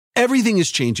Everything is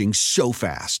changing so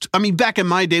fast. I mean, back in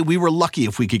my day, we were lucky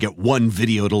if we could get one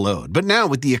video to load. But now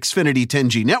with the Xfinity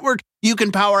 10G network, you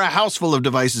can power a house full of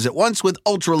devices at once with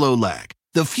ultra-low lag.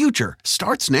 The future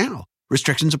starts now.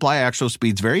 Restrictions apply. Actual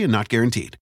speeds vary and not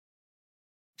guaranteed.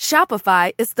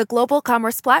 Shopify is the global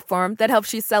commerce platform that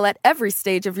helps you sell at every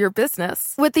stage of your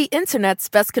business. With the internet's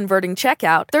best converting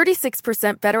checkout,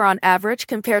 36% better on average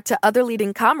compared to other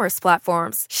leading commerce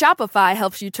platforms, Shopify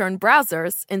helps you turn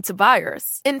browsers into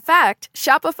buyers. In fact,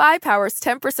 Shopify powers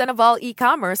 10% of all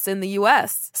e-commerce in the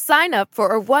U.S. Sign up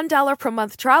for a $1 per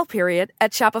month trial period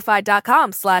at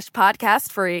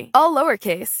shopify.com/podcastfree. All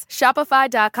lowercase,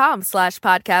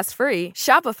 shopify.com/podcastfree,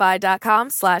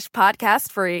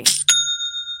 shopify.com/podcastfree.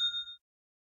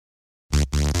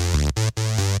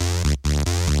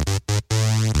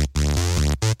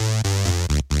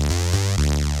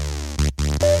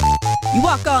 You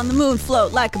walk on the moon,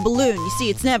 float like a balloon. You see,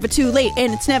 it's never too late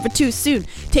and it's never too soon.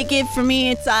 Take it from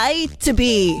me, it's I to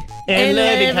be. In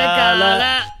living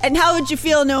color. And how would you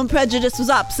feel knowing prejudice was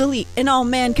obsolete and all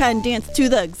mankind danced to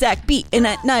the exact beat? And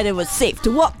at night it was safe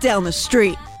to walk down the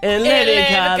street. In living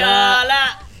color.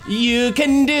 You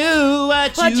can do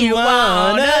what you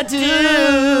wanna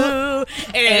do.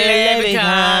 In living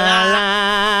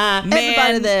color.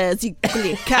 Everybody there's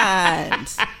equally kind.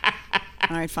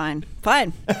 All right, fine.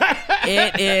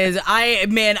 It is. I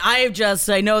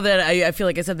know that I feel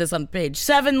like I said this on page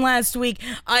 7 last week.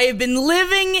 I have been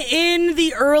living in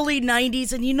the early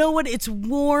 90s, and you know what? It's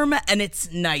warm and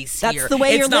it's nice here. That's the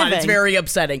way you're living. It's very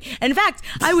upsetting. In fact,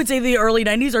 I would say the early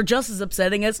 90s are just as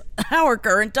upsetting as our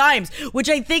current times, which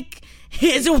I think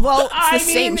is, well, it's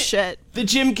the same shit. The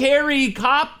Jim Carrey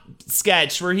cop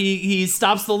sketch where he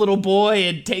stops the little boy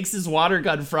and takes his water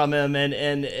gun from him,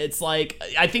 and it's like,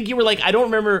 I think you were like, I don't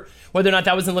remember whether or not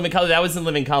that was in Living Color. That was in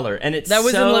Living Color, and that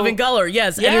was in Living Color,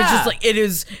 yes. Yeah. And it's just like, it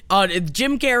is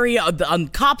Jim Carrey on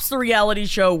Cops, the reality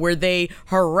show, where they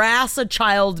harass a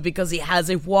child because he has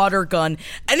a water gun,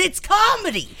 and it's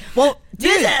comedy. Well,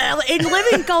 in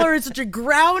Living Color is such a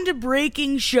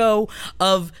groundbreaking show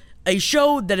of a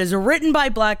show that is written by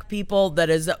black people, that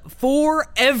is for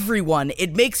everyone.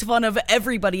 It makes fun of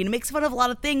everybody, and it makes fun of a lot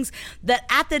of things that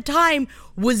at the time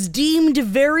was deemed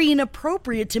very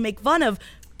inappropriate to make fun of.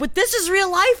 But this is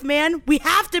real life, man. We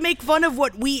have to make fun of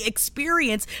what we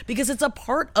experience because it's a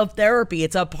part of therapy.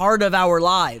 It's a part of our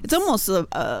lives. It's almost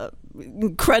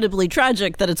incredibly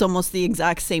tragic that it's almost the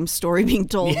exact same story being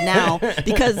told now,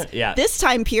 because this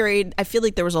time period, I feel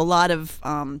like there was a lot of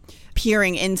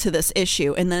peering into this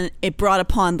issue, and then it brought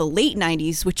upon the late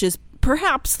 90s, which is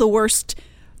perhaps the worst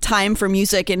time for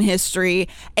music in history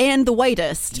and the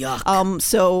whitest. Yuck.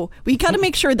 So we gotta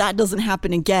make sure that doesn't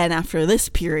happen again after this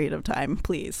period of time,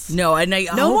 please. No, and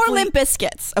no more Limp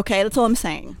Bizkits. Okay, that's all I'm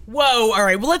saying. Whoa, all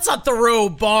right. Well, let's not throw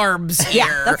barbs here.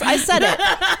 Yeah, I said it.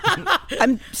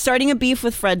 I'm starting a beef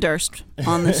with Fred Durst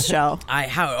on this show.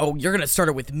 You're gonna start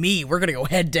it with me. We're gonna go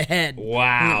head to head.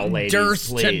 Wow, ladies,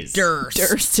 Durst please. to Durst.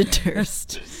 Durst to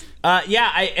Durst.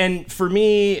 And for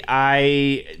me,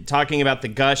 talking about the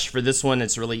gush for this one,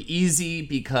 it's really easy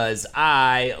because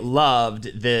I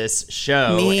loved this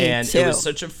show. Me too. It was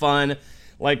such a fun,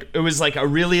 it was like a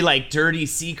really dirty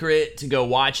secret to go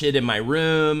watch it in my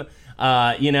room.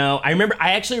 I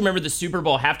actually remember the Super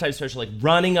Bowl halftime special,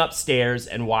 running upstairs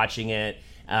and watching it,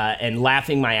 and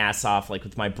laughing my ass off,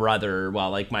 with my brother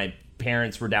while my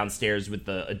parents were downstairs with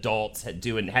the adults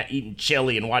eating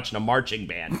chili and watching a marching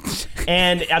band.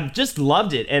 And I just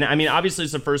loved it. And I mean, obviously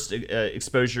it's the first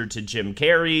exposure to Jim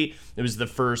Carrey. It was the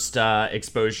first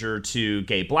exposure to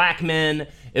gay black men.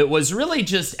 It was really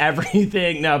just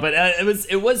everything. No, but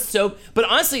it was so, but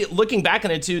honestly, looking back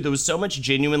on it too, there was so much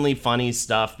genuinely funny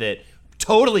stuff that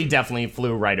definitely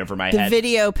flew right over my head. The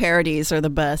video parodies are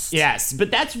the best. Yes, but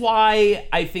that's why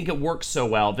I think it works so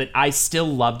well, that I still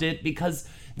loved it, because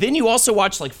then you also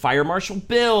watch Fire Marshal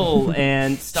Bill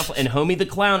and stuff, and Homie the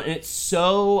Clown, and it's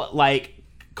so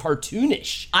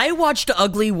cartoonish. I watched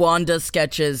Ugly Wanda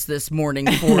sketches this morning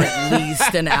for at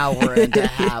least an hour and a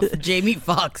half. Jamie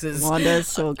Foxx is Wanda's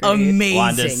so great. Amazing.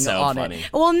 Wanda's so on funny. It.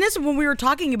 Well, in this, when we were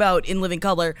talking about In Living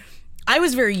Color, I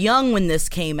was very young when this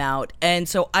came out, and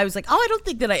so I was like, I don't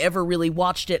think that I ever really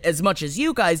watched it as much as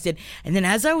you guys did. And then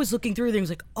as I was looking through things,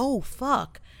 oh,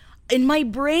 fuck. In my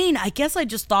brain, I guess I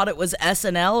just thought it was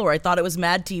SNL, or I thought it was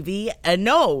Mad TV. And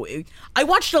no, I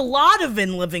watched a lot of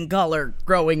In Living Color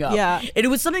growing up. Yeah. And it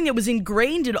was something that was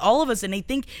ingrained in all of us. And I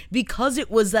think because it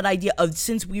was that idea of,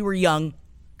 since we were young,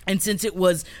 and since it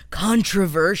was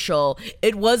controversial,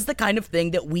 it was the kind of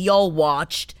thing that we all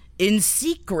watched in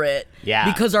secret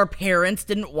because our parents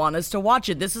didn't want us to watch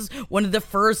it. This is one of the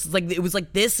first, like, it was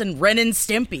like this and Ren and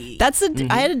Stimpy.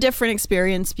 I had a different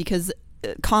experience because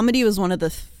comedy was one of the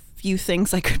few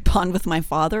things I could bond with my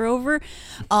father over.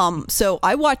 So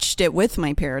I watched it with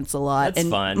my parents a lot. That's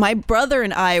fun. My brother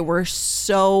and I were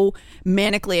so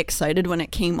manically excited when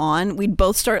it came on. We'd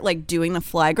both start like doing the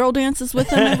Fly Girl dances with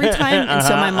him every time. And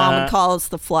so my mom would call us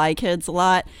the Fly Kids a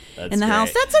lot in the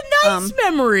house. That's a nice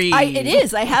memory. It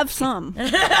is. I have some.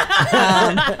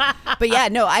 But yeah,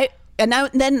 no,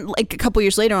 then like a couple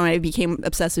years later when I became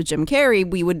obsessed with Jim Carrey,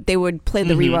 they would play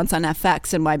the reruns on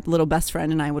FX, and my little best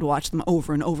friend and I would watch them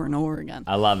over and over and over again.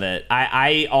 I love it.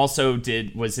 I also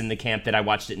was in the camp that I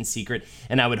watched it in secret,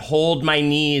 and I would hold my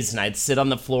knees and I'd sit on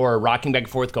the floor rocking back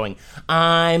and forth going,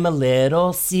 I'm a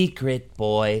little secret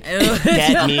boy.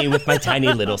 Get me with my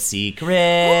tiny little secret.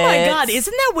 Oh my God,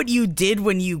 isn't that what you did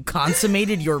when you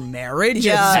consummated your marriage?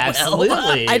 Yeah,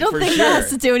 absolutely. I don't think that has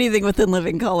to do anything with In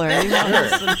Living Color.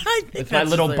 With my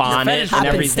little bonnet and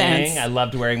everything. I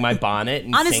loved wearing my bonnet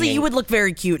and honestly, singing. you would look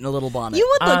very cute in a little bonnet. You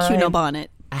would look cute in a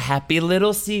bonnet. A happy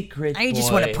little secret I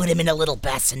just want to put him in a little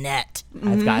bassinet.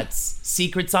 I've got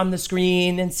secrets on the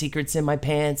screen and secrets in my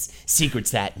pants.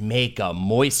 Secrets that make a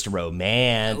moist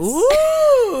romance.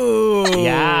 Ooh.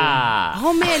 Yeah.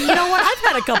 Oh, man, you know what? I've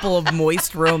had a couple of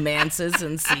moist romances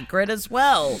in secret as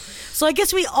well. So I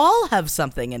guess we all have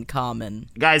something in common.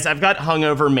 Guys, I've got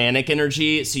hungover manic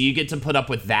energy, so you get to put up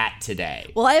with that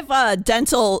today. Well, I have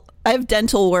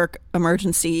dental work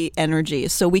emergency energy,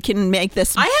 so we can make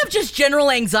this. I have just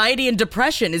general anxiety and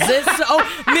depression. Is this?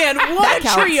 Oh man, what a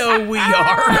trio we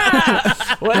are!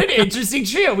 What an interesting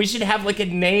trio. We should have like a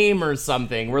name or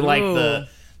something. We're like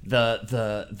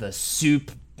the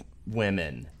soup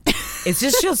women. Is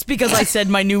this just because I said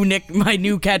my new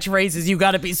catchphrase is "You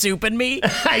gotta be souping me"?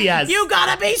 Yes. You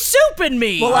gotta be souping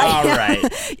me. Well, all right.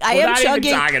 We're not even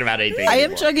talking about anything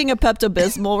anymore. am chugging a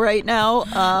Pepto-Bismol right now.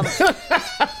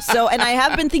 And I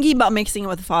have been thinking about mixing it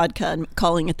with vodka and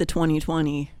calling it the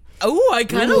 2020. Oh, I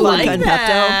kind of like that.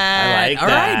 I like that. All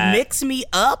right, mix me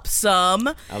up some.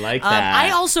 I like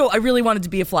that. I really wanted to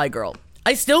be a fly girl.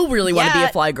 I still really want to be a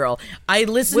fly girl.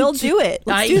 We'll do it.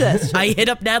 Let's do this. I hit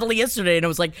up Natalie yesterday and I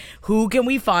was like, who can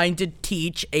we find to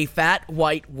teach a fat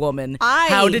white woman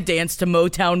how to dance to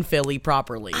Motown Philly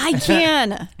properly? I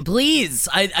can. Please.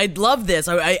 I'd love this.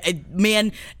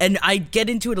 Man, and I get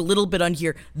into it a little bit on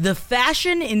here. The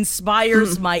fashion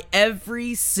inspires my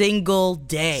every single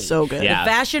day. So good. Yeah. The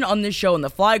fashion on this show and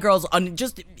the fly girls, on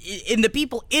just in the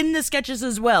people in the sketches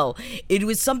as well. It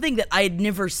was something that I had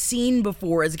never seen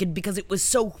before as a kid because it was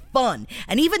so fun.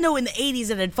 And even though in the 80s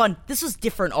it had fun, this was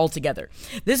different altogether.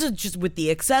 This is just with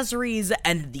the accessories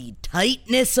and the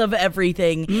tightness of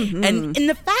everything. And in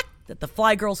the fact that the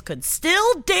fly girls could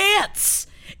still dance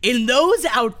in those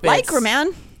outfits. Lycra,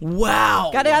 man.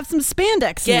 Wow. Gotta have some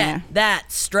spandex in there.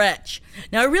 That stretch.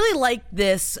 Now, I really like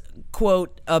this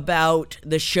quote about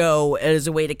the show as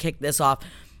a way to kick this off.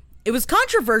 It was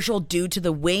controversial due to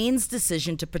the Wayans'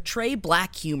 decision to portray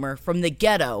black humor from the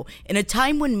ghetto in a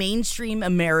time when mainstream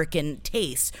American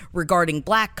tastes regarding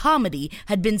black comedy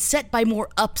had been set by more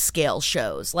upscale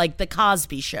shows like The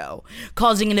Cosby Show,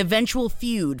 causing an eventual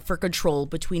feud for control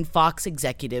between Fox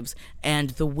executives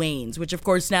and the Wayans, which of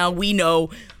course now we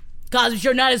know Cosby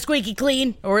Show not as squeaky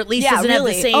clean, or at least doesn't have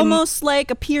the same... Almost like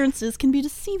appearances can be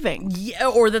deceiving. Yeah,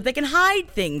 or that they can hide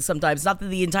things sometimes. Not that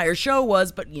the entire show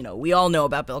was, but, you know, we all know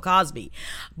about Bill Cosby.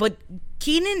 But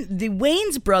Kenan, the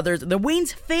Wayans brothers, the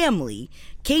Wayans family,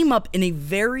 came up in a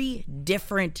very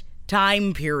different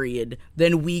time period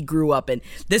than we grew up in.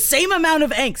 The same amount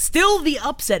of angst, still the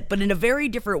upset, but in a very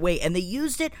different way. And they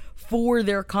used it for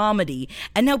their comedy.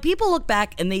 And now people look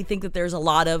back and they think that there's a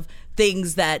lot of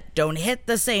things that don't hit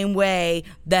the same way,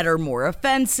 that are more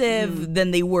offensive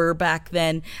than they were back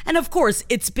then. And of course,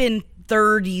 it's been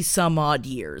 30 some odd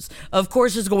years. Of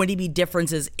course, there's going to be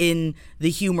differences in the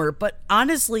humor. But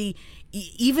honestly,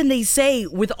 even they say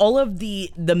with all of the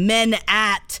men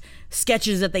at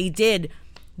sketches that they did,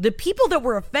 the people that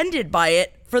were offended by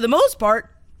it, for the most part,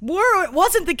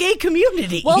 wasn't the gay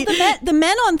community. Well, the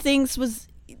men on things was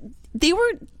they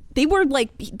weren't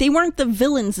the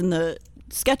villains in the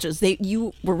sketches.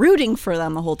 You were rooting for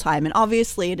them the whole time, and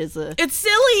obviously it's silly.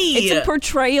 It's a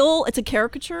portrayal. It's a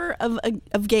caricature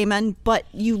of gay men, but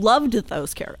you loved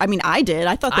those characters. I mean, I did.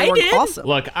 I thought they were awesome.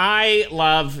 Look, I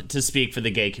love to speak for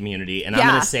the gay community, and I'm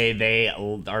going to say they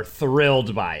are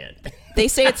thrilled by it. They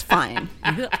say it's fine.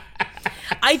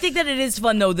 I think that it is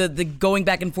fun, though, the going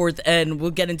back and forth, and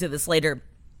we'll get into this later.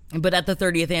 But at the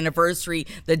 30th anniversary,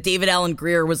 that David Alan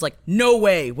Grier was like, no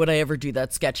way would I ever do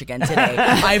that sketch again today.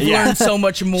 I've learned so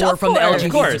much more from the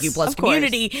LGBTQ plus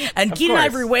community. And Keenen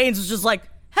Ivory Wayans was just like,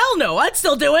 hell no, I'd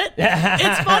still do it.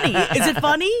 It's funny. Is it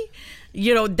funny?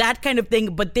 You know, that kind of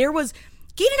thing. But there was,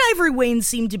 Keenen Ivory Wayans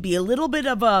seemed to be a little bit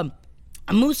of a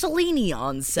Mussolini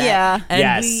on set. Yeah.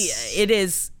 And it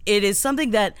is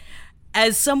something that,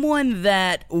 as someone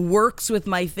that works with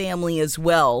my family as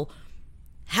well,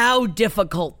 how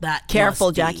difficult that Careful,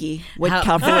 must be. Jackie.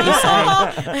 Careful what you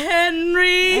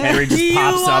say. Henry just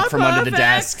pops up from under the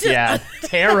desk. Yeah,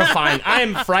 terrifying. I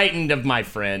am frightened of my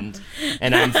friend,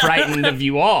 and I'm frightened of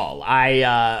you all.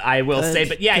 I will say,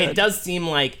 but yeah, it does seem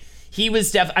like he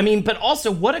was but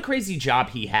also what a crazy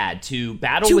job he had to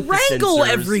battle with the censors, to wrangle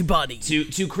everybody,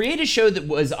 to create a show that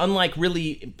was unlike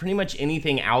really pretty much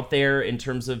anything out there in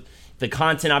terms of the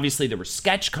content. Obviously, there were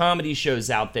sketch comedy shows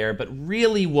out there, but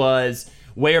really was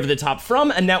way over the top from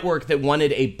a network that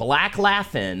wanted a black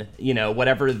laugh-in,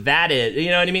 whatever that is. You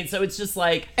know what I mean? So it's just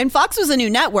like... And Fox was a new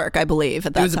network, I believe,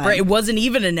 at that time. It wasn't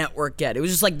even a network yet. It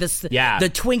was just like this,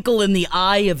 the twinkle in the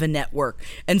eye of a network.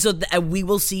 And so we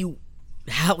will see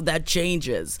how that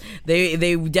changes.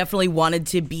 They definitely wanted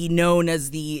to be known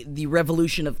as the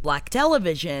revolution of black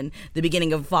television, the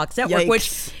beginning of Fox Network,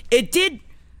 which it did...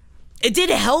 It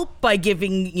did help by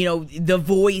giving, the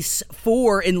voice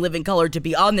for In Living Color to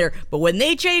be on there. But when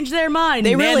they changed their mind,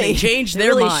 they changed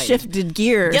their mind. Shifted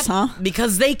gears, huh?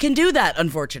 Because they can do that,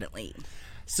 unfortunately.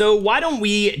 So why don't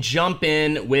we jump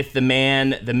in with the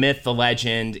man, the myth, the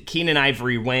legend, Keenen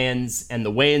Ivory Wayans and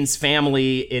the Wayans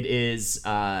family. It is,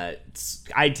 I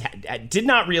did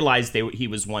not realize he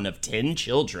was one of 10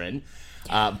 children.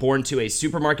 Born to a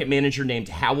supermarket manager named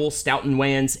Howell Stoughton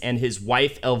Wayans and his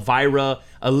wife Elvira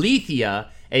Alethea,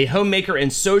 a homemaker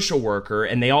and social worker,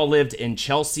 and they all lived in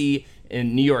Chelsea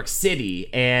in New York City.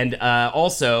 And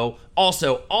also,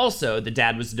 the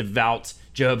dad was a devout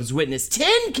Jehovah's Witness.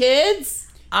 10 kids!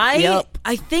 I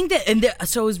think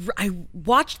that, I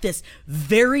watched this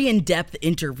very in-depth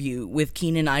interview with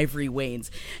Keenen Ivory Wayans,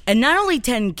 and not only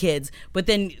 10 kids, but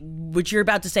then, what you're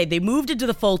about to say, they moved into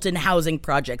the Fulton housing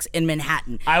projects in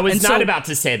Manhattan. I was not about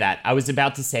to say that. I was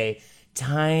about to say,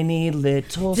 tiny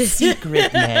little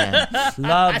secret man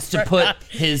loves to put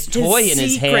his toy in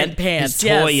his hand. His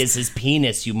toy is his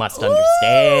penis, you must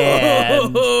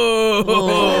understand.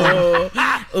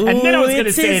 And then I was going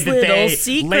to say that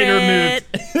they later moved.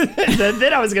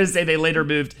 Then I was going to say they later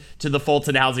moved to the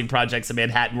Fulton housing projects in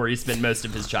Manhattan, where he spent most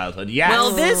of his childhood. Yes.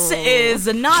 Well, this is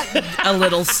not a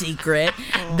little secret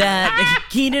that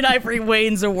Keenen Ivory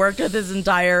Wayans worked with his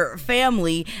entire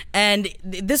family, and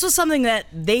this was something that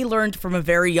they learned from a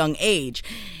very young age.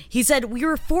 He said, we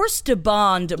were forced to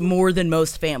bond more than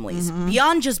most families. Mm-hmm.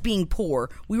 Beyond just being poor,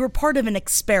 we were part of an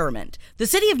experiment. The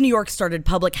city of New York started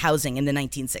public housing in the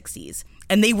 1960s,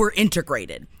 and they were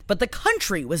integrated. But the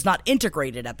country was not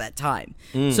integrated at that time.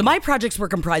 So my projects were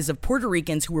comprised of Puerto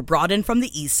Ricans who were brought in from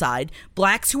the East Side,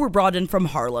 blacks who were brought in from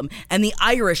Harlem, and the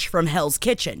Irish from Hell's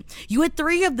Kitchen. You had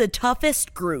three of the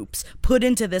toughest groups put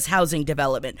into this housing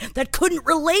development that couldn't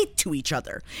relate to each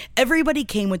other. Everybody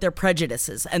came with their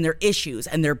prejudices and their issues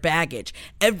and their baggage.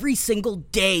 Every single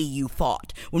day you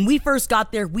fought. When we first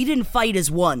got there, we didn't fight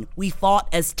as one. We fought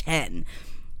as 10.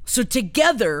 So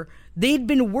together, they'd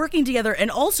been working together, and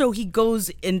also he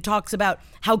goes and talks about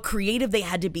how creative they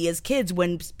had to be as kids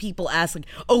when people ask, like,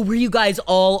 oh, were you guys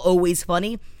all always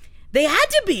funny? They had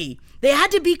to be. They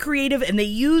had to be creative, and they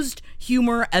used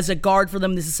humor as a guard for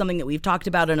them. This is something that we've talked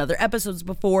about in other episodes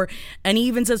before, and he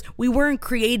even says, we weren't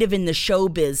creative in the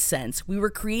showbiz sense. We were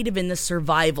creative in the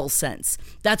survival sense.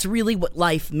 That's really what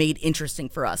life made interesting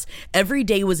for us. Every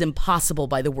day was impossible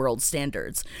by the world's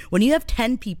standards. When you have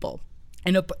 10 people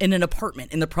in an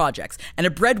apartment in the projects, and a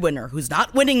breadwinner who's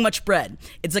not winning much bread,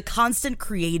 it's a constant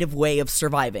creative way of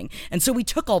surviving. And so we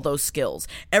took all those skills.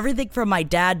 Everything from my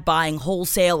dad buying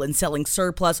wholesale and selling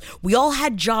surplus. We all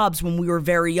had jobs when we were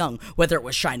very young, whether it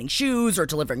was shining shoes or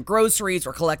delivering groceries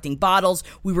or collecting bottles.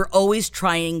 We were always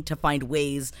trying to find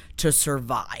ways to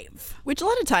survive. Which a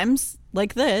lot of times,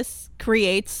 like this,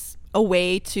 creates a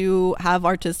way to have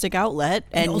artistic outlet.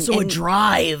 And also a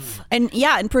drive.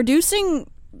 And producing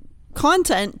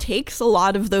content takes a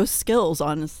lot of those skills,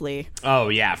 honestly. Oh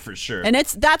yeah, for sure. And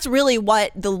that's really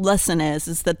what the lesson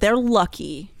is that they're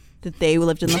lucky that they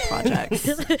lived in the projects.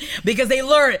 Because they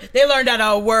learned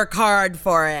how to work hard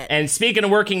for it. And speaking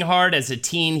of working hard, as a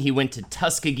teen, he went to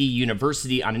Tuskegee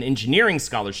University on an engineering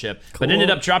scholarship, but ended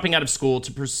up dropping out of school to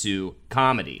pursue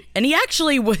comedy. And he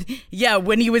actually,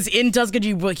 when he was in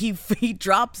Tuskegee, he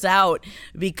drops out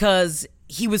because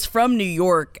he was from New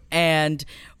York, and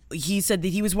he said that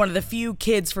he was one of the few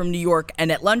kids from New York,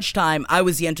 and at lunchtime, I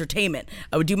was the entertainment.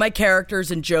 I would do my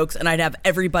characters and jokes, and I'd have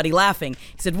everybody laughing.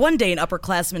 He said one day an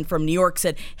upperclassman from New York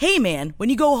said, "Hey man, when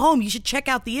you go home, you should check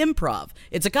out the Improv.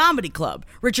 It's a comedy club.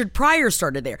 Richard Pryor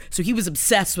started there." So he was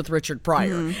obsessed with Richard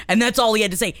Pryor, and that's all he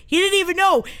had to say. He didn't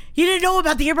know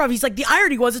about the Improv. He's like, the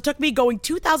irony was it took me going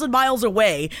 2,000 miles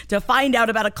away to find out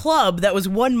about a club that was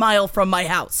 1 mile from my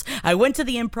house. I went to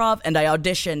the Improv and I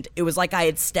auditioned. It was like I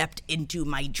had stepped into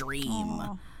my dream.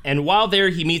 Aww. And while there,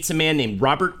 he meets a man named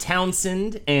Robert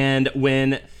Townsend, and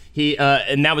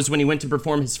that was when he went to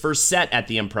perform his first set at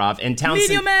the Improv. And Townsend,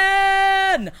 Meteor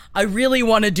Man! I really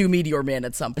want to do Meteor Man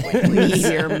at some point.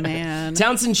 Meteor Man.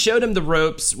 Townsend showed him the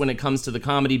ropes when it comes to the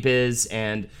comedy biz,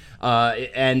 and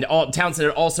Townsend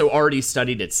had also already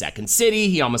studied at Second City.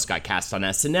 He almost got cast on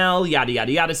SNL, yada,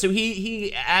 yada, yada. So he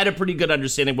had a pretty good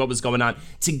understanding of what was going on.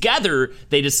 Together,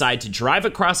 they decide to drive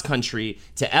across country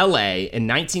to LA in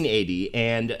 1980,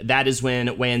 and that is when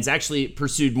Wayans actually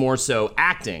pursued more so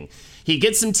acting. He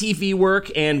gets some TV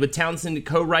work, and with Townsend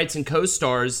co-writes and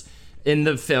co-stars in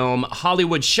the film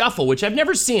Hollywood Shuffle, which I've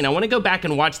never seen. I want to go back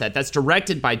and watch that. That's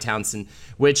directed by Townsend,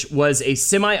 which was a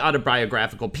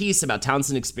semi-autobiographical piece about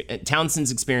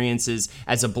Townsend's experiences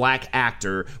as a black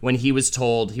actor when he was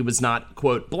told he was not,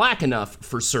 quote, black enough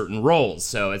for certain roles.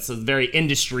 So it's a very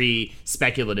industry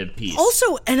speculative piece.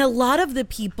 Also, and a lot of the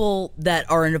people that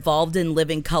are involved in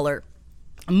Living Color,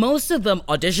 most of them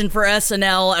auditioned for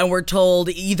SNL and were told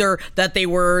either that they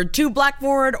were too black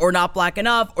for it or not black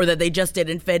enough, or that they just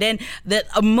didn't fit in. That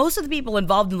most of the people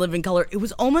involved in Living Color, it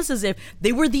was almost as if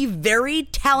they were the very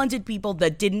talented people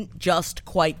that didn't just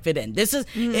quite fit in. This is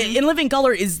in Living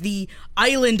Color is the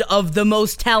island of the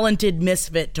most talented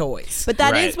misfit toys. But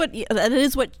that is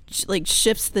what like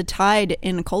shifts the tide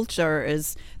in culture,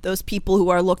 is those people who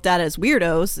are looked at as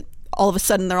weirdos, all of a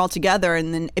sudden they're all together,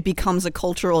 and then it becomes a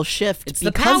cultural shift. It's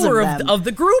the power of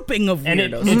the grouping of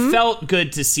weirdos. And it felt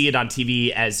good to see it on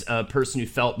TV as a person who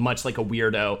felt much like a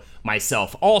weirdo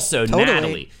myself. Also, totally.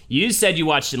 Natalie, you said you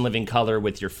watched In Living Color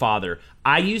with your father.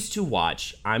 I used to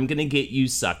watch I'm Gonna Get You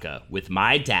Sucka with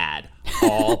my dad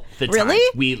all the time. Really?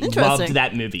 We loved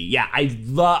that movie. Yeah, I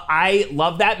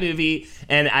love that movie,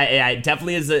 and I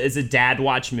definitely is a dad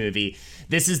watch movie.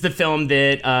 This is the film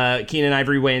that Keenen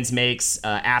Ivory Wayans makes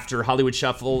after Hollywood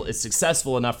Shuffle is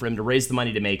successful enough for him to raise the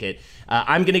money to make it.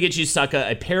 I'm Gonna Get You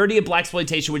Sucka, a parody of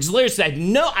blaxploitation, which is hilarious. I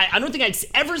don't think I'd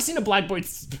ever seen a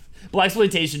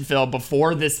blaxploitation film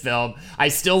before this film. I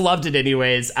still loved it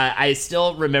anyways. I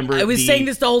still remember. I was saying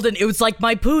this to Holden. It was like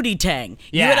my Pootie Tang.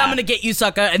 Yeah. You had I'm Gonna Get You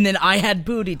Sucka, and then I had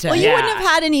Pootie Tang. Well, you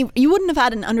wouldn't have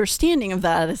had an understanding of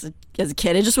that as a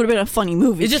kid. It just would have been a funny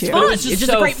movie. It's just fun. It's just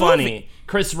so a great funny. Movie.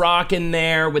 Chris Rock in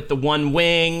there with the one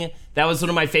wing. That was one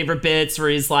of my favorite bits where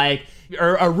he's like,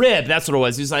 or a rib, that's what it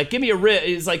was. He's like, give me a rib.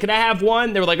 He's like, can I have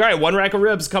one? They were like, all right, one rack of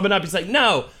ribs coming up. He's like,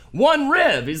 no, one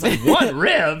rib. He's like, one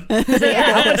rib? He's like,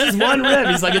 yeah, how much is one rib?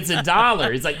 He's like, it's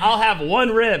 $1. He's like, I'll have one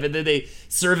rib. And then they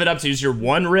serve it up to you, your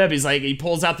one rib. He's like, he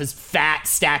pulls out this fat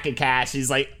stack of cash. He's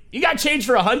like, you got change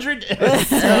for 100? So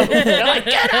they're like,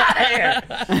 get out of here.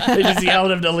 They just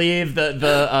yelled him to leave.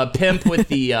 The pimp with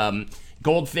the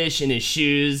goldfish in his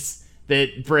shoes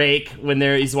that break when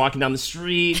he's walking down the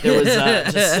street. There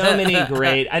was just so many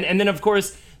great, and then of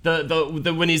course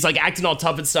the when he's like acting all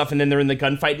tough and stuff, and then they're in the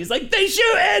gunfight, and he's like, they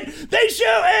shooting.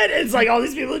 It's like all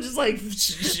these people just like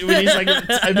when he's like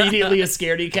immediately a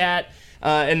scaredy cat.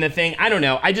 And the thing, I don't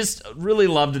know. I just really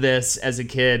loved this as a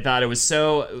kid. Thought it was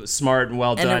so smart and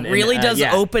well done. And it really does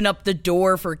open up the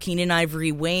door for Keenen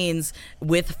Ivory Wayans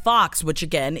with Fox, which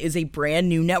again is a brand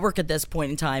new network at this point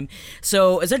in time.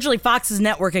 So essentially, Fox's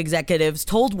network executives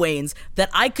told Wayans that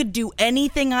I could do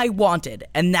anything I wanted,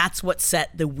 and that's what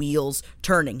set the wheels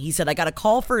turning. He said, I got a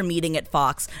call for a meeting at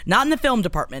Fox, not in the film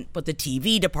department, but the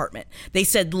TV department. They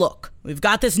said, look, we've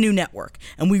got this new network,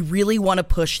 and we really want to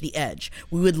push the edge.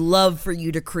 We would love for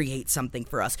you to create something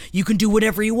for us. You can do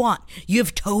whatever you want. You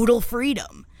have total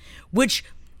freedom. Which,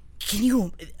 can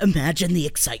you imagine the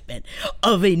excitement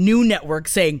of a new network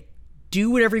saying, do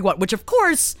whatever you want, which of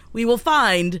course we will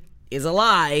find is a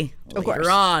lie later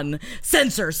on.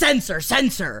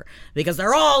 Censor, because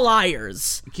they're all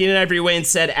liars. Keenen Ivory Wayans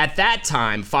said at that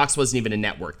time, Fox wasn't even a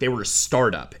network. They were a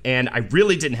startup. And I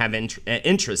really didn't have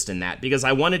interest in that because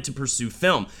I wanted to pursue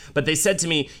film. But they said to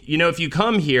me, if you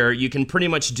come here, you can pretty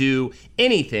much do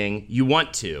anything you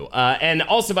want to. And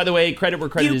also, by the way, credit where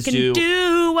credit is due. You can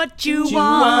do what you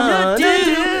want to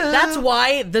do. That's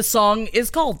why the song is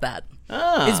called that.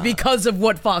 Is because of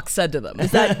what Fox said to them.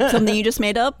 Is that something you just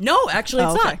made up? No, actually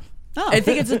it's not. Oh. I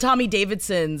think it's in Tommy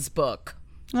Davidson's book.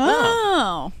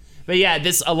 Oh. But yeah,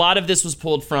 a lot of this was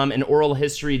pulled from an oral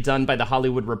history done by the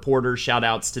Hollywood Reporter. Shout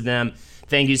outs to them.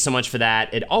 Thank you so much for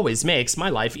that. It always makes my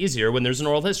life easier when there's an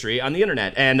oral history on the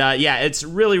internet. And yeah, it's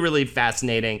really, really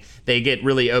fascinating. They get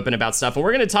really open about stuff. And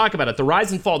we're going to talk about it. The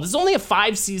Rise and Fall. This is only a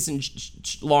 5-season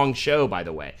long show, by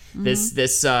the way.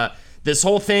 Mm-hmm. This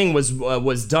whole thing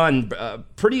was done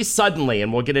pretty suddenly,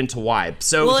 and we'll get into why.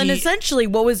 So and essentially,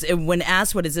 when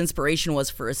asked what his inspiration was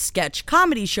for a sketch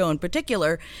comedy show in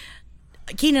particular,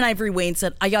 Keenen Ivory Wayans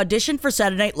said, I auditioned for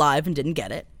Saturday Night Live and didn't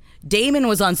get it. Damon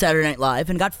was on Saturday Night Live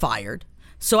and got fired.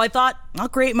 So I thought, I'll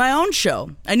create my own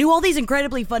show. I knew all these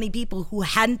incredibly funny people who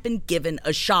hadn't been given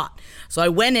a shot. So I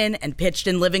went in and pitched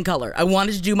In Living Color. I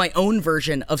wanted to do my own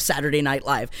version of Saturday Night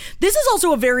Live. This is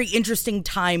also a very interesting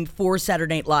time for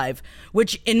Saturday Night Live,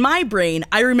 which in my brain,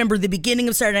 I remember the beginning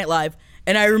of Saturday Night Live,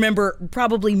 and I remember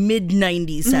probably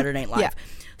mid-90s Saturday Night Live. Yeah.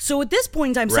 So at this point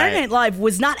in time, Saturday Night Live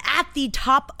was not at the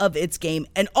top of its game,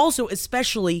 and also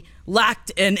especially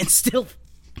lacked, and it still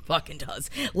fucking does,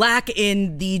 lack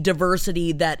in the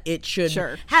diversity that it should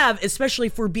have, especially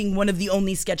for being one of the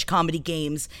only sketch comedy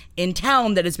games in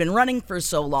town that has been running for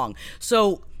so long.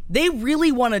 So they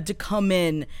really wanted to come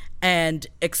in and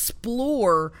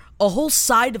explore a whole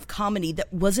side of comedy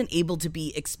that wasn't able to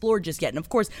be explored just yet. And of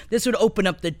course, this would open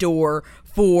up the door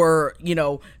for,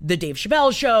 the Dave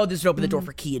Chappelle show. This would open the door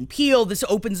for Key and Peele. This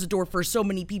opens the door for so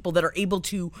many people that are able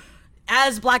to,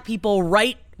 as Black people,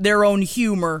 write their own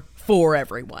humor for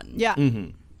everyone. Yeah.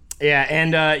 Mm-hmm. Yeah,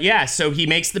 and so he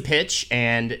makes the pitch,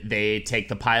 and they take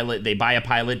the pilot. They buy a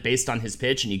pilot based on his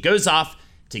pitch, and he goes off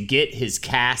to get his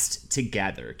cast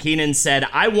together. Keenen said,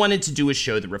 I wanted to do a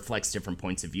show that reflects different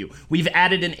points of view. We've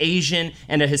added an Asian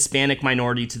and a Hispanic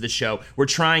minority to the show. We're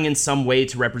trying in some way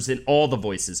to represent all the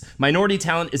voices. Minority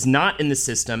talent is not in the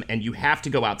system, and you have to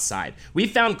go outside. We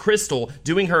found Crystal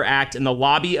doing her act in the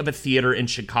lobby of a theater in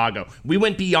Chicago. We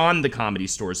went beyond the Comedy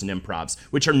Stores and improvs,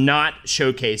 which are not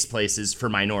showcase places for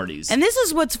minorities. And this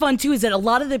is what's fun, too, is that a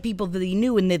lot of the people that he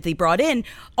knew and that they brought in,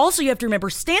 also you have to remember,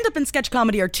 stand-up and sketch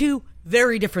comedy are two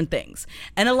very different things.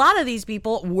 And a lot of these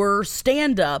people were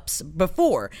stand-ups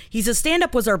before. He says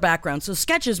stand-up was our background, so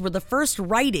sketches were the first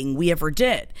writing we ever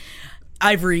did.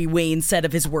 Ivory Wayans said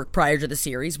of his work prior to the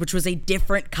series, which was a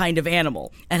different kind of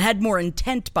animal and had more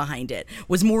intent behind it,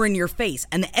 was more in your face,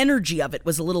 and the energy of it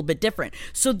was a little bit different.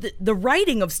 So the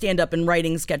writing of stand-up and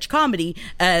writing sketch comedy,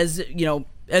 as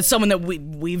someone that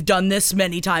we've done this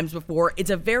many times before, it's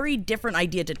a very different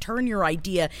idea to turn your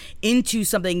idea into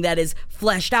something that is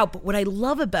fleshed out. But what I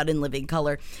love about In Living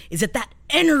Color is that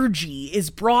energy is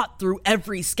brought through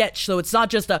every sketch. So it's not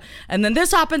just and then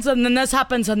this happens, and then this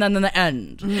happens, and then the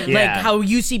end. Mm-hmm. Like how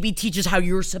UCB teaches how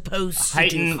you're supposed to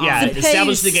do. Yeah,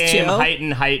 establish the game,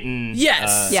 heighten.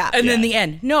 Yes. And then the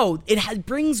end. No, it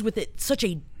brings with it such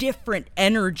a different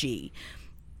energy.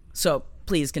 So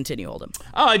please continue, Oldham.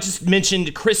 Oh, I just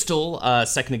mentioned Crystal a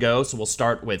second ago, so we'll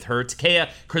start with her. Takea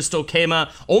Crystal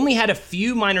Kema only had a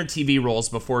few minor TV roles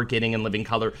before getting In Living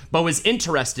Color, but was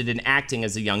interested in acting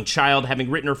as a young child, having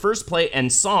written her first play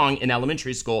and song in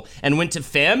elementary school, and went to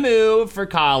FAMU for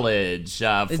college,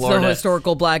 Florida. It's the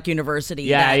historical Black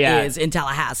university is in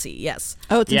Tallahassee, yes.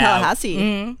 Oh, it's in Tallahassee.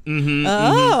 Mm-hmm. Mm-hmm,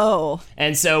 oh. Mm-hmm.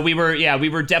 And so we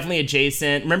were definitely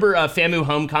adjacent. Remember FAMU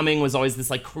Homecoming was always this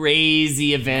like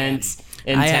crazy event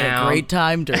in town. Had a great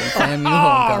time during FAMU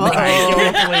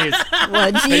Homecoming. Please.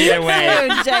 What'd you do?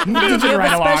 Did you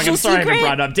right along. I'm sorry I haven't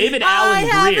brought up. David Allen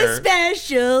Greer. I have a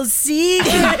special secret.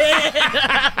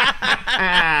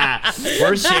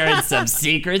 We're sharing some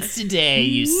secrets today,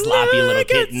 you sloppy little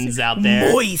kittens out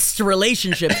there. Moist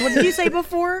relationships. What did you say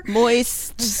before?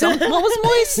 Moist. What was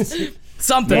moist?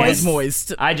 Something was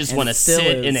moist. I just want to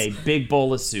sit in a big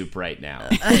bowl of soup right now.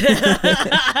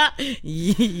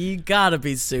 You gotta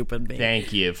be souping me.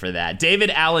 Thank you for that.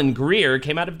 David Allen Greer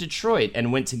came out of Detroit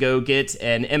and went to go get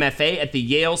an MFA at the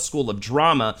Yale School of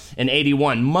Drama in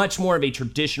 '81. Much more of a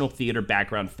traditional theater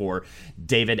background for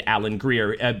David Allen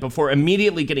Greer, before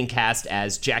immediately getting cast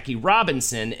as Jackie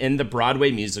Robinson in the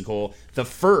Broadway musical The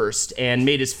First, and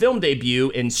made his film debut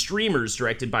in Streamers,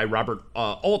 directed by Robert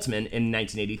Altman in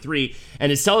 1983, and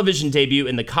his television debut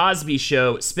in The Cosby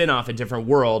Show spinoff A Different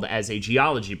World as a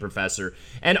geology professor,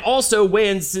 and also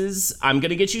Wayans' I'm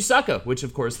Gonna Get You Sucka, which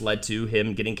of course led to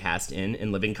him getting cast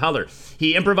in Living Color.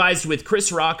 He improvised with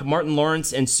Chris Rock, Martin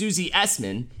Lawrence, and Susie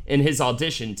Essman in his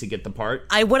audition to get the part.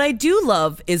 What I do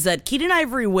love is that Keenen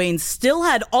Ivory Wayans still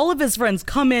had all of his friends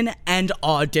come in and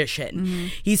audition. Mm-hmm.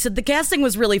 He said the casting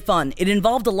was really fun. It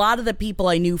involved a lot of the people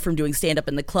I knew from doing stand-up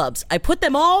in the clubs. I put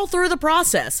them all through the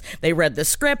process. They read the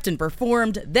script and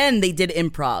performed. Then they did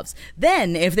improvs.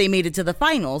 Then, if they made it to the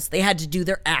finals, they had to do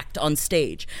their act on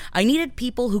stage. I needed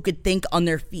people who could think on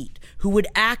their feet, who would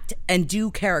act and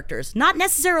do characters, not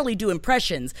necessarily do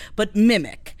impressions, but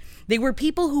mimic. They were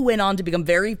people who went on to become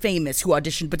very famous, who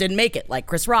auditioned but didn't make it, like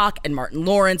Chris Rock and Martin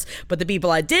Lawrence. But the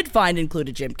people I did find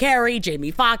included Jim Carrey,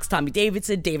 Jamie Foxx, Tommy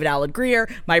Davidson, David Alan Grier,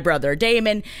 my brother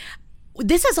Damon.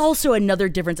 This is also another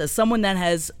difference as someone that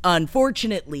has,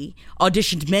 unfortunately,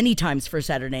 auditioned many times for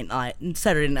Saturday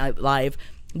Night Live.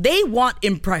 They want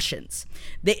impressions.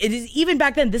 Even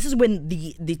back then, this is when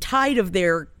the tide of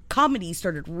their comedy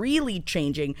started really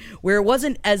changing, where it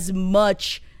wasn't as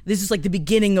much, this is like the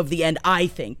beginning of the end, I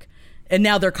think. And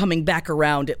now they're coming back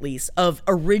around, at least, of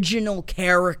original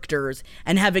characters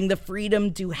and having the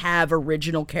freedom to have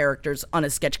original characters on a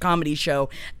sketch comedy show,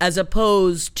 as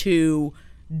opposed to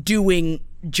doing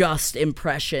just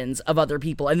impressions of other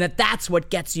people, and that's what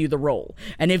gets you the role.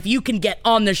 And if you can get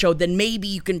on the show, then maybe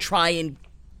you can try and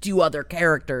do other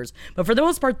characters. But for the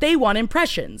most part, they want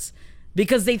impressions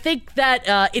because they think that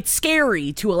it's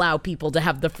scary to allow people to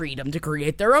have the freedom to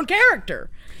create their own character.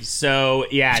 So,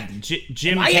 yeah,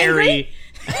 Jim Carrey.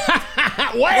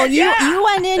 Well, you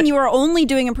went in, you were only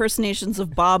doing impersonations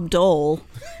of Bob Dole.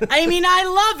 I mean,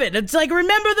 I love it. It's like,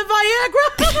 remember the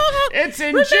Viagra? It's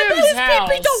in Jim's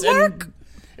house. Don't work.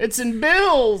 It's in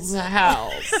Bill's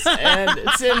house. And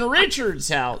it's in Richard's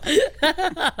house.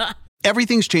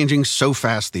 Everything's changing so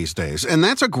fast these days, and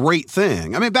that's a great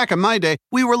thing. I mean, back in my day,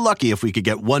 we were lucky if we could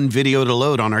get one video to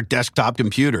load on our desktop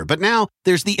computer. But now,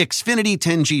 there's the Xfinity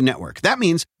 10G network. That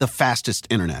means the fastest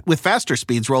internet, with faster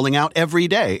speeds rolling out every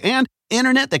day, and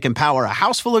internet that can power a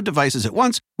house full of devices at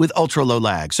once with ultra-low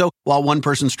lag. So while one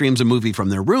person streams a movie from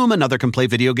their room, another can play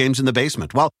video games in the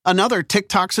basement, while another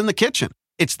TikToks in the kitchen.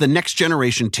 It's the next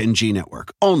generation 10G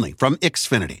network, only from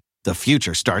Xfinity. The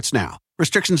future starts now.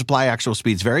 Restrictions apply. Actual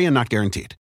speeds vary and not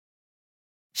guaranteed.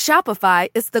 Shopify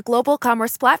is the global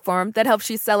commerce platform that helps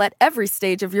you sell at every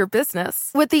stage of your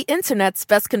business. With the internet's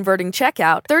best converting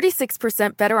checkout,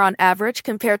 36% better on average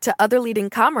compared to other leading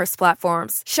commerce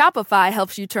platforms, Shopify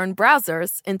helps you turn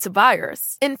browsers into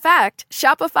buyers. In fact,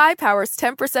 Shopify powers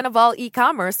 10% of all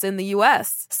e-commerce in the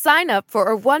U.S. Sign up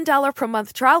for a $1 per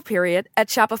month trial period at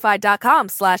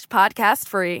shopify.com/podcast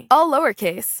free. All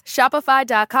lowercase,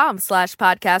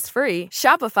 shopify.com/podcast free.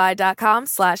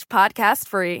 Shopify.com/podcast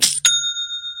free.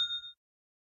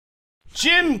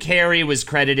 Jim Carrey was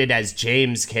credited as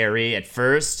James Carrey at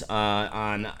first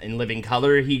in Living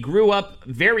Color. He grew up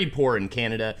very poor in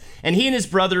Canada, and he and his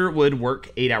brother would work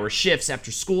 8-hour shifts after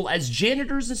school as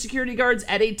janitors and security guards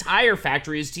at a tire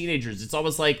factory as teenagers. It's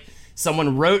almost like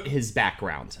someone wrote his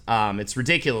background. It's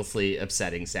ridiculously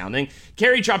upsetting sounding.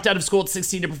 Carrey dropped out of school at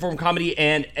 16 to perform comedy,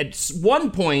 and at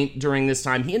one point during this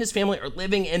time, he and his family are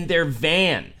living in their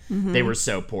van. Mm-hmm. They were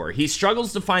so poor. He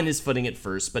struggles to find his footing at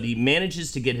first, but he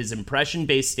manages to get his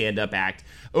impression-based stand-up act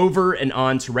over and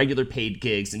on to regular paid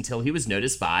gigs until he was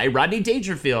noticed by Rodney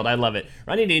Dangerfield. I love it.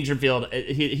 Rodney Dangerfield,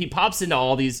 he pops into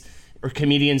all these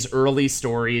comedians' early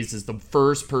stories as the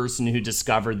first person who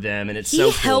discovered them, and it's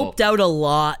so cool. He helped out a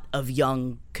lot of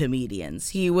young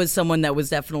comedians. He was someone that was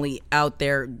definitely out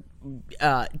there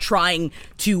trying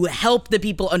to help the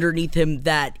people underneath him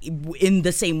that in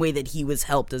the same way that he was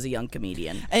helped as a young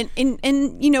comedian. And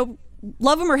you know,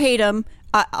 love him or hate him,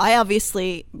 I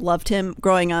obviously loved him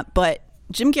growing up, but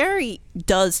Jim Carrey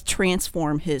does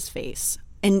transform his face.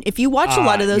 And if you watch a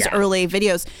lot of those early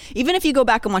videos, even if you go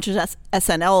back and watch his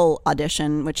SNL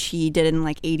audition, which he did in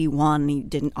like 81, he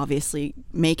didn't obviously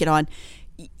make it on,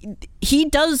 he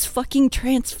does fucking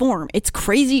transform. It's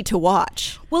crazy to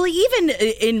watch. Well, even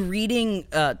in reading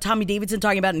Tommy Davidson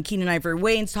talking about it and Keenen Ivory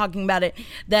Wayans talking about it,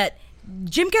 that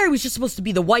Jim Carrey was just supposed to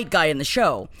be the white guy in the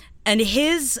show. And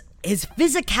his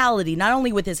physicality, not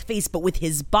only with his face, but with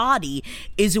his body,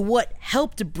 is what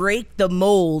helped break the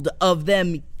mold of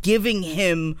them giving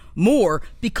him more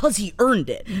because he earned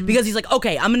it. Mm-hmm. Because he's like,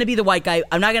 okay, I'm going to be the white guy.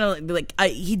 I'm not going to be like,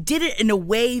 he did it in a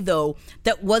way, though,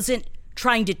 that wasn't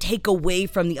trying to take away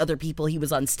from the other people he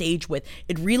was on stage with.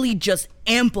 It really just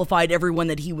amplified everyone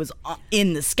that he was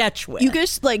in the sketch with. You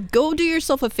just like go do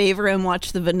yourself a favor and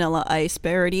watch the Vanilla Ice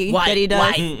parody that he does.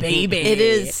 White baby. It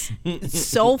is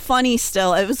so funny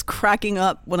still. I was cracking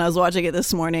up when I was watching it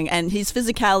this morning, and his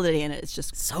physicality in it is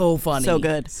just so funny. So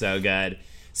good. So good.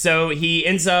 So he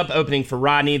ends up opening for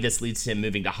Rodney. This leads to him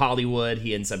moving to Hollywood.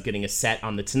 He ends up getting a set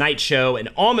on The Tonight Show and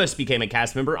almost became a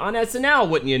cast member on SNL,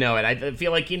 wouldn't you know it? I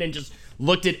feel like Kenan just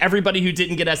looked at everybody who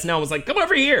didn't get SNL and was like, come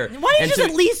over here. Why didn't you just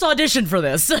at least audition for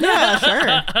this? Yeah,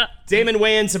 sure. Damon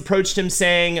Wayans approached him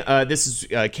saying, this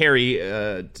is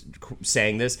Carrie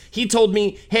saying this. He told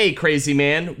me, hey, crazy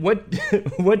man, what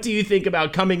do you think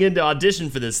about coming in to audition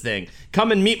for this thing?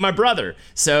 Come and meet my brother.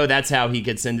 So that's how he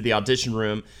gets into the audition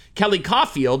room. Kelly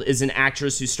Caulfield is an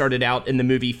actress who started out in the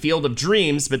movie Field of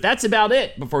Dreams, but that's about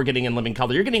it before getting in Living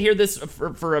Color. You're going to hear this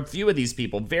for a few of these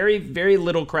people. Very, very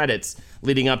little credits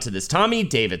leading up to this. Tommy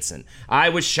Davidson. I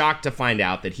was shocked to find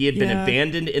out that he had been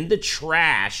abandoned in the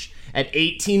trash at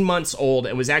 18 months old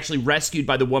and was actually rescued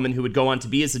by the woman who would go on to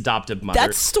be his adoptive mother.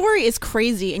 That story is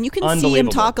crazy, and you can see him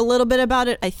talk a little bit about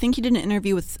it. I think he did an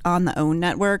interview on the OWN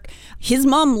network. His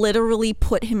mom literally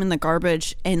put him in the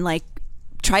garbage and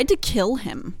tried to kill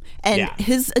him. And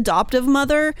his adoptive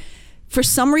mother, for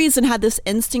some reason, had this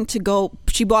instinct to go.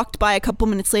 She walked by a couple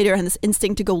minutes later and had this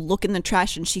instinct to go look in the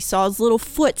trash, and she saw his little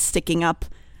foot sticking up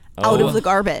out of the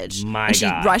garbage. And she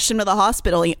rushed him to the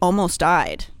hospital. He almost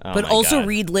died. But also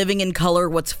read Living in Color,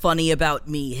 What's Funny About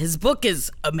Me. His book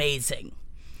is amazing.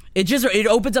 It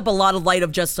opens up a lot of light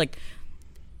of just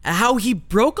how he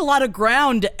broke a lot of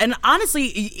ground. And honestly,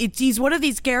 he's one of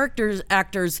these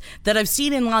actors that I've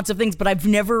seen in lots of things, but I've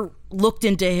never looked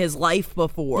into his life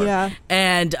before. Yeah.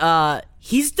 And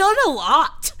he's done a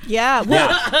lot. Yeah.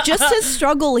 Well, just his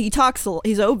struggle.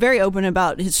 He's very open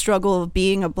about his struggle of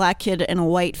being a black kid in a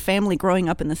white family growing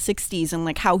up in the 60s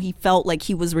and how he felt like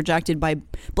he was rejected by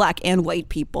black and white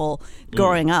people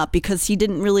growing up because he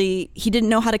didn't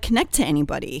know how to connect to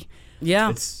anybody.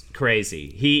 Yeah. It's crazy.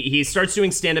 He starts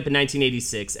doing stand-up in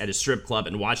 1986 at a strip club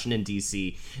in Washington,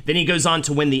 D.C. Then he goes on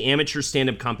to win the amateur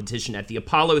stand-up competition at the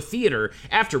Apollo Theater,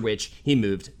 after which he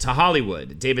moved to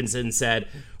Hollywood. Davidson said,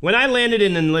 when I landed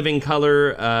in Living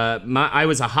Color, I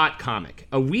was a hot comic.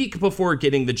 A week before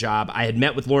getting the job, I had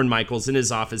met with Lorne Michaels in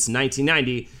his office in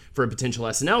 1990 for a potential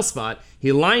SNL spot.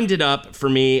 He lined it up for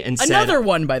me and said... Another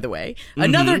one, by the way.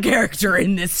 Another character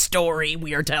in this story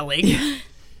we are telling.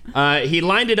 He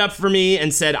lined it up for me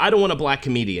and said, I don't want a black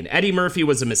comedian. Eddie Murphy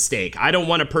was a mistake. I don't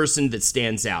want a person that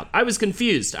stands out. I was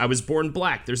confused. I was born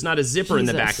black. There's not a zipper in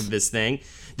the back of this thing.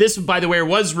 This, by the way,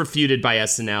 was refuted by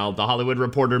SNL. The Hollywood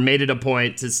Reporter made it a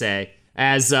point to say,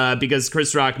 because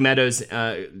Chris Rock,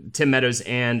 Tim Meadows,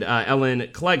 and Ellen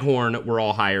Cleghorn were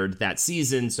all hired that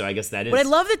season, so I guess that is... What I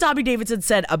love that Tommy Davidson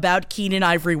said about Keenen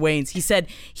Ivory Wayans, he said,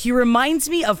 he reminds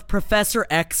me of Professor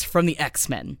X from the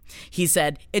X-Men. He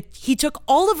said, he took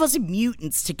all of us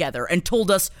mutants together and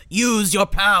told us, use your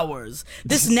powers.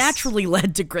 This naturally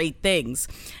led to great things.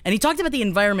 And he talked about the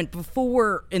environment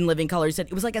before in Living Color. He said,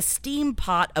 it was like a steam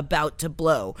pot about to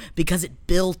blow because it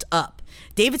built up.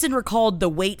 Davidson recalled the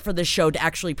wait for the show to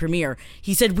actually premiere.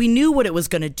 He said, we knew what it was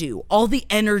going to do. All the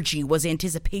energy was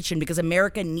anticipation because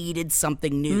America needed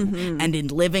something new. Mm-hmm. And in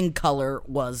Living Color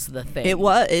was the thing.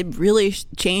 It really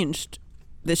changed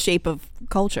the shape of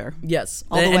culture. Yes.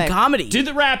 All the way. And comedy. Do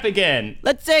the rap again.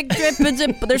 Let's take trip and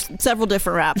zip. There's several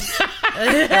different raps.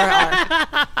 There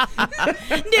are.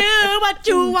 Do what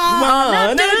you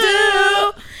wanna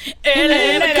do.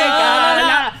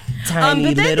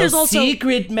 Tiny little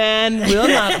secret man will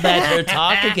not let her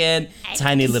talk again.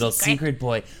 Tiny little secret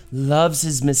boy loves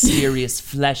his mysterious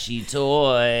fleshy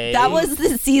toy. That was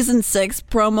the season 6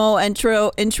 promo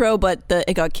intro, but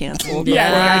it got canceled. Yeah,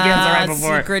 it got canceled right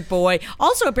before. Secret boy.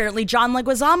 Also, apparently, John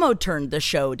Leguizamo turned the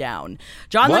show down.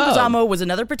 John Leguizamo was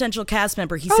another potential cast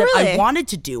member. He said, really? I wanted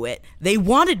to do it. They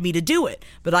wanted me to do it,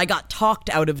 but I got talked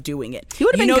out of doing it. He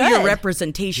would have been good. Your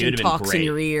representation talks in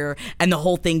your ear, and the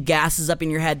whole thing gasses up in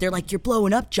your head. They're like, you're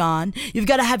blowing up, John. You've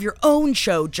got to have your own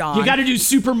show, John. You got to do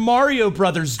Super Mario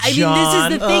Brothers, John. I mean,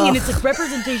 this is the thing, and it's like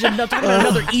representation. I'm not talking about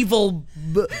another evil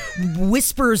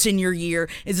whispers in your ear.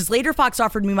 Is this later Fox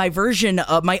offered me my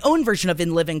own version of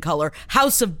In Living Color,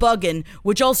 House of Buggin',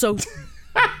 which also...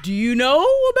 Do you know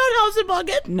about House of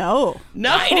Buggin'? No.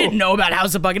 I didn't know about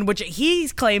House of Buggin', which he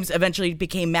claims eventually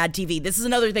became Mad TV. This is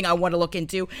another thing I want to look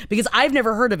into because I've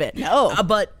never heard of it. No.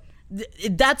 But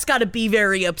that's got to be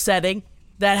very upsetting.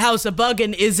 That House of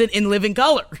Buggin' isn't in Living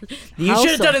Color. You should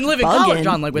have done In Living Color,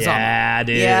 John Leguizamo. Yeah,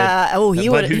 dude. Yeah. Oh, he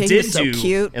would. But who he did was so do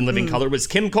cute. In Living Color was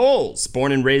Kim Coles,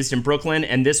 born and raised in Brooklyn,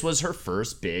 and this was her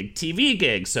first big TV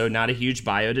gig, so not a huge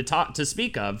bio to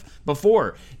speak of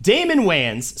before. Damon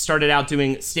Wayans started out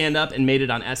doing stand-up and made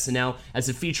it on SNL as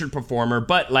a featured performer,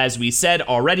 but as we said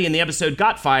already in the episode,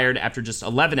 got fired after just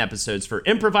 11 episodes for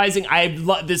improvising. I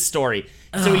love this story.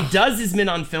 So he does his Men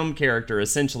on Film character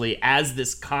essentially as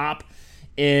this cop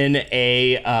in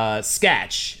a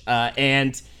sketch,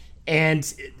 and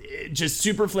just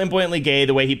super flamboyantly gay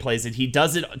the way he plays it. He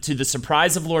does it to the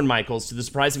surprise of Lorne Michaels, to the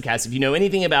surprise of Cass. If you know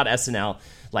anything about SNL,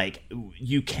 like,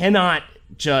 you cannot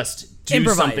just do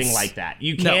improvise something like that.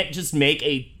 You can't just make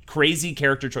a crazy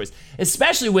character choice,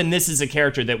 especially when this is a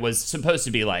character that was supposed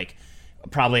to be like,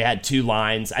 probably had 2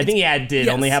 lines. I think he did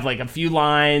only have like a few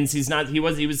lines. He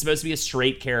was supposed to be a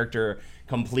straight character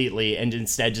completely, and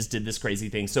instead just did this crazy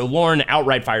thing. So Lorne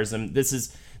outright fires him.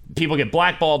 People get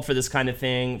blackballed for this kind of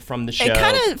thing from the show. It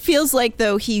kind of feels like,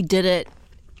 though, he did it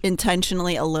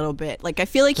intentionally a little bit. Like, I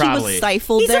feel like he was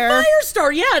stifled there. He's a fire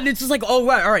star, yeah. And it's just like, oh,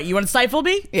 all right, you want to stifle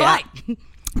me? Yeah. Fine.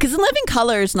 Because In Living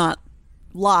Color is not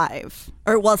live,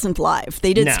 or it wasn't live.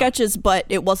 They did sketches, but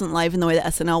it wasn't live in the way that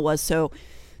SNL was, so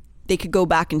they could go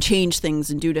back and change things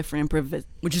and do different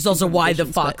improvisations. Which is also why the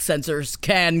Fox censors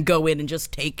can go in and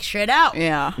just take shit out.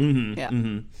 Yeah. Mm-hmm, yeah.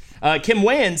 Mm-hmm. Kim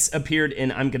Wayans appeared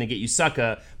in I'm Gonna Get You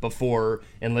Sucka before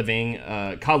In Living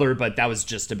Color, but that was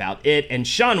just about it. And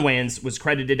Shawn Wayans was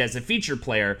credited as a feature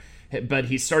player, but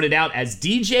he started out as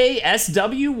DJ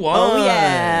SW1. Oh,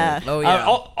 yeah.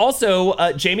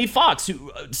 Also, Jamie Foxx.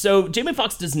 So Jamie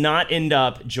Foxx does not end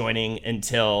up joining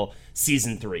until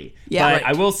season 3. Yeah, but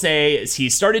I will say he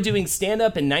started doing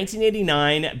stand-up in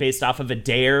 1989 based off of a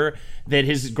dare that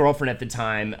his girlfriend at the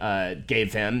time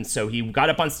gave him. So he got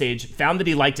up on stage, found that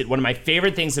he liked it. One of my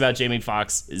favorite things about Jamie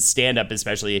Foxx's stand-up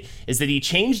especially is that he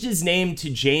changed his name to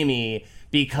Jamie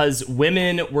because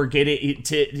women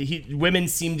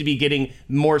seem to be getting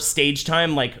more stage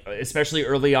time, like especially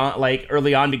early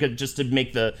on, because just to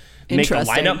make the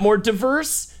lineup more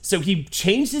diverse. So he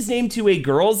changed his name to a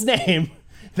girl's name.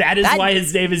 That is why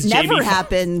his name is Jamie. Never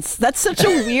happens. That's such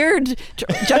a weird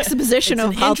juxtaposition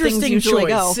of how things usually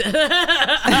go.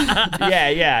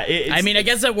 Yeah. I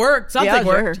guess it worked. Something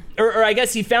worked. Or I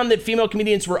guess he found that female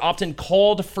comedians were often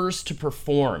called first to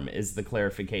perform, is the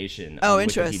clarification. Oh, on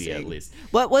interesting. Wikipedia, at least.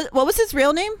 What was his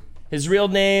real name? His real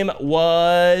name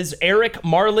was Eric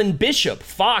Marlon Bishop.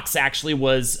 Fox actually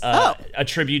was a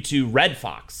tribute to Red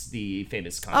Fox, the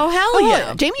famous comic. Oh, hell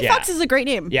yeah. Jamie Foxx is a great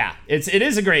name. Yeah, it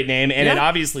is a great name, and it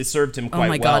obviously served him quite well. Oh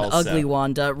my God, Ugly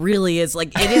Wanda really is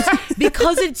like, it is,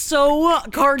 because it's so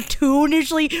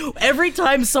cartoonishly, every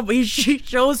time she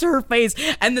shows her face,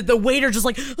 and the waiter just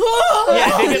like, oh!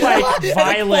 Yeah, they get like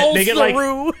violent. They get like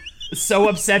so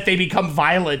upset they become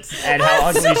violent at how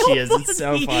ugly she is. It's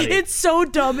so funny. It's so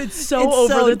dumb. It's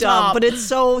over the top. But it's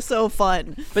so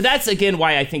fun. But that's, again,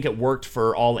 why I think it worked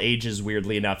for all ages,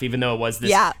 weirdly enough. Even though it was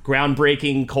this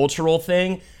groundbreaking cultural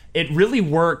thing, it really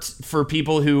worked for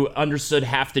people who understood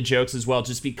half the jokes as well,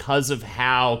 just because of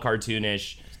how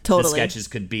cartoonish the sketches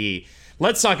could be.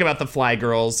 Let's talk about the Fly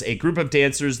Girls, a group of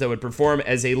dancers that would perform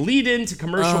as a lead-in to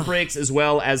commercial breaks as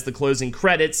well as the closing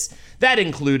credits. That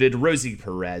included Rosie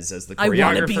Perez as the choreographer. I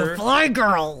want to be a Fly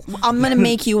Girl. I'm going to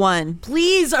make you one.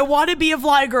 Please, I want to be a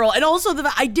Fly Girl. And also,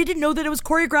 I didn't know that it was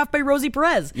choreographed by Rosie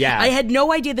Perez. Yeah. I had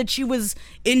no idea that she was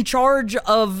in charge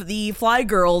of the Fly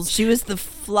Girls. She was the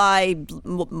Fly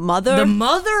mother? The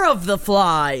mother of the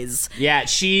Flies. Yeah,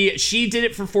 she did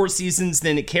it for 4 seasons.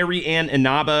 Then Carrie Ann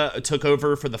Inaba took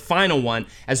over for the final one,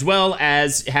 as well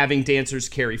as having dancers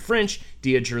Carrie French,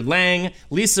 Deirdre Lang,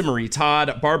 Lisa Marie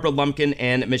Todd, Barbara Lumpkin,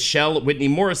 and Michelle Whitney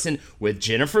Morrison, with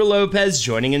Jennifer Lopez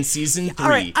joining in season 3. All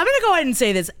right, I'm going to go ahead and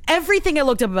say this. Everything I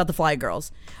looked up about the Fly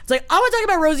Girls, it's like, I want to talk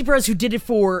about Rosie Perez, who did it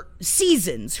for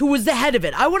seasons, who was the head of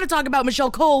it. I want to talk about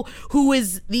Michelle Cole, who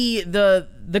is the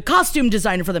costume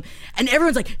designer for them. And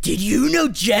everyone's like, did you know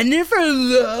Jennifer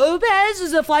Lopez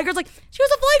was a Fly Girl? It's like, she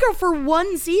was a Fly Girl for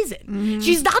 1 season. Mm-hmm.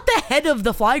 She's not the head of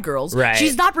the Fly Girls. Right.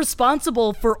 She's not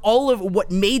responsible for all of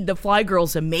what made the Fly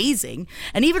Girls amazing.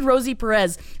 And even Rosie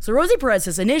Perez. So Rosie Perez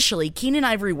says, initially, Keenen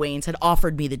Ivory Wayans had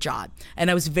offered me the job,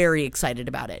 and I was very excited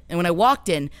about it. And when I walked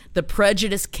in, the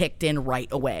prejudice kicked in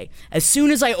right away. As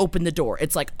soon as I opened the door,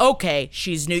 it's like, okay,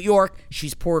 she's New York,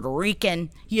 she's Puerto Rican.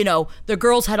 You know, the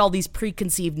girls had all these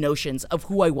preconceived notions of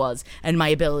who I was and my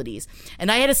abilities.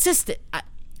 And I had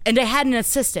an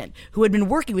assistant who had been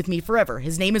working with me forever.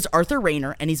 His name is Arthur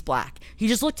Rayner, and he's black. He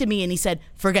just looked at me and he said,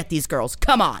 forget these girls.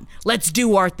 Come on, let's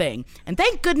do our thing. And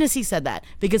thank goodness he said that,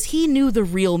 because he knew the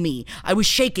real me. I was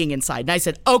shaking inside, and I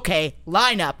said, okay,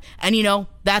 line up. And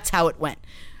that's how it went.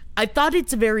 I thought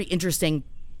it's very interesting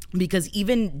because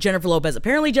even Jennifer Lopez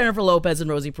and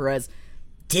Rosie Perez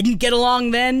didn't get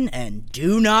along then and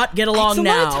do not get along now.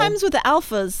 A lot of times with the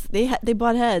alphas, they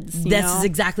butt heads. That's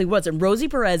exactly what. And Rosie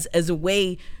Perez, as a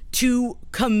way to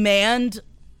command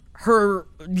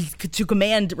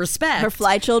respect, her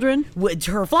fly children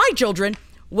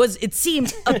was, it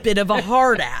seemed, a bit of a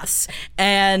hard ass,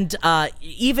 and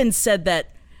even said that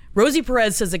Rosie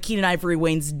Perez says that Keenen Ivory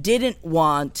Wayans didn't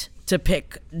want to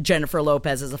pick Jennifer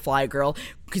Lopez as a fly girl,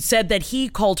 said that he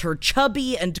called her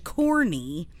chubby and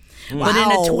corny. Wow. But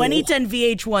in a 2010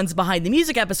 VH1's Behind the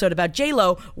Music episode about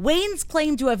J-Lo, Wayans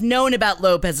claimed to have known about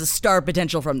Lopez's star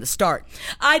potential from the start.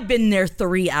 I'd been there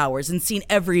 3 hours and seen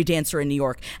every dancer in New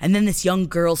York, and then this young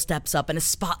girl steps up and a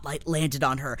spotlight landed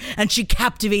on her, and she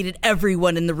captivated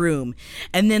everyone in the room.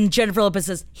 And then Jennifer Lopez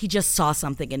says, he just saw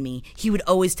something in me. He would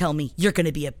always tell me, you're going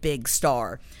to be a big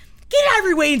star. Keenen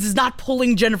Ivory Wayans is not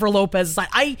pulling Jennifer Lopez aside.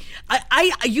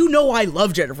 I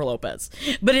love Jennifer Lopez,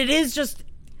 but it is just...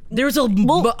 There's a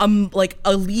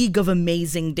league of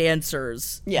amazing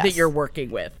dancers that you're working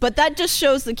with. But that just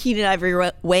shows that Keenen Ivory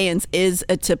Wayans is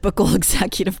a typical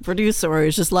executive producer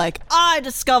who's just like, I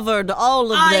discovered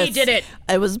all of this. I did it.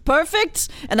 It was perfect,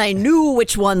 and I knew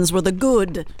which ones were the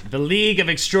good. The League of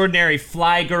Extraordinary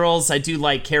Fly Girls. I do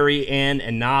like Carrie Ann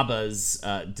Inaba's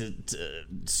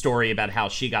story about how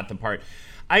she got the part.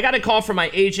 I got a call from my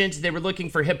agent. They were looking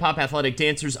for hip-hop athletic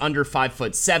dancers under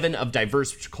 5'7" of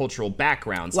diverse cultural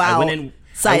backgrounds. Wow. I went in,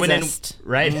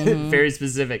 right? Mm-hmm. Very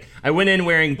specific. I went in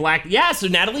wearing black. Yeah, so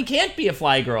Natalie can't be a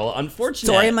fly girl,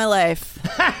 unfortunately. Story of my life.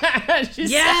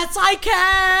 Yes, I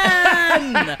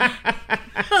can!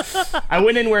 I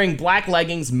went in wearing black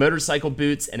leggings, motorcycle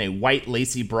boots, and a white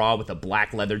lacy bra with a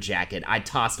black leather jacket. I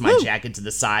tossed my jacket to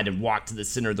the side and walked to the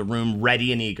center of the room,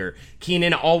 ready and eager.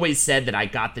 Keenen always said that I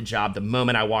got the job the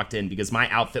moment I walked in because my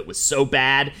outfit was so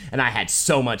bad and I had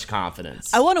so much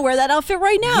confidence. I want to wear that outfit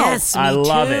right now. Yes, me I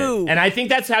love too. it. And I think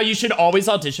that's how you should always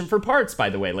audition for parts, by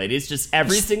the way, ladies. Just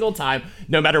every single time,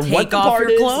 no matter what the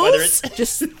part is, whether it's...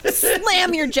 Just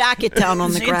slam your jacket down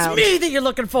on the ground. It's me that you're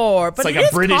looking for. But it's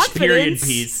like a British period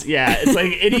piece. Yeah, it's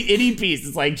like any piece.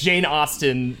 It's like Jane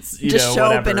Austen's, just show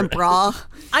whatever. up in a bra.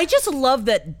 I just love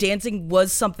that dancing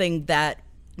was something that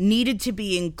needed to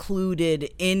be included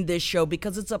in this show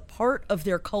because it's a part of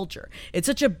their culture. It's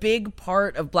such a big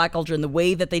part of Black culture and the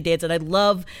way that they dance. And I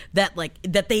love that,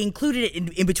 that they included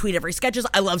it in between every sketches.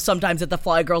 I love sometimes that the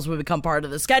Fly Girls would become part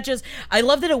of the sketches. I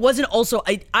love that it wasn't also,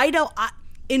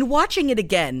 in watching it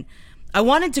again, I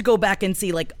wanted to go back and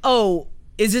see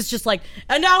is this just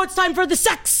and now it's time for the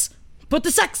sex? Put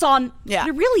the sex on. Yeah.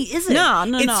 It really isn't. No.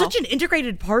 It's such an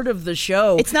integrated part of the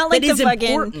show. It's not like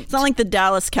important. It's not like the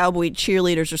Dallas Cowboy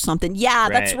cheerleaders or something. Yeah,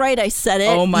 that's right. I said it.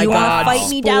 Oh my God. You want to fight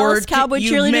me, Dallas Cowboy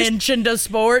cheerleaders? You mentioned a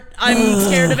sport. I'm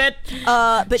scared of it.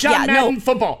 But John Madden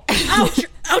football. Ouch.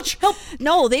 Ouch. Help.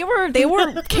 No, they were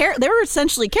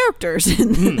essentially characters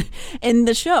in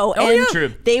the show. Oh, and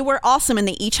true. They were awesome, and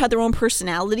they each had their own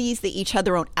personalities. They each had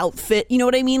their own outfit. You know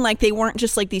what I mean? Like, they weren't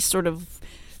just like these sort of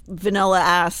vanilla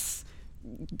ass,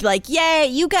 yeah,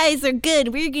 you guys are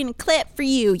good. We're gonna clap for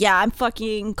you. Yeah, I'm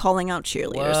fucking calling out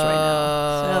cheerleaders right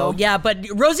now. So yeah, but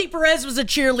Rosie Perez was a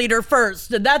cheerleader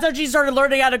first, and that's how she started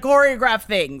learning how to choreograph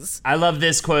things. I love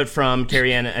this quote from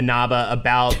Carrie Ann Inaba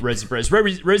about Rosie Perez.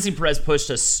 Rosie Perez pushed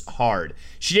us hard.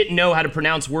 She didn't know how to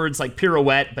pronounce words like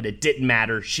pirouette, but it didn't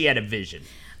matter. She had a vision.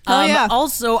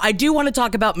 Also, I do want to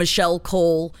talk about Michelle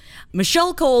Cole.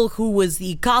 Michelle Cole, who was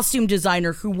the costume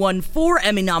designer who won 4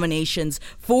 Emmy nominations,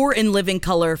 4 in Living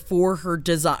Color for her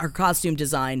costume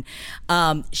design.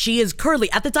 She is currently,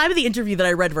 at the time of the interview that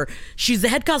I read of her, she's the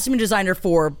head costume designer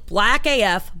for Black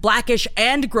AF, Blackish,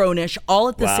 and Grownish all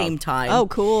at the same time. Oh,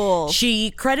 cool.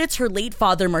 She credits her late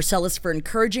father, Marcellus, for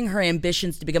encouraging her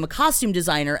ambitions to become a costume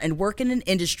designer and work in an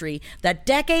industry that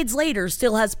decades later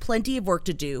still has plenty of work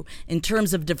to do in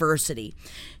terms of diversity.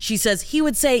 She says, he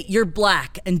would say, you're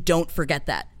Black and don't forget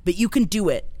that, but you can do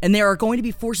it. And there are going to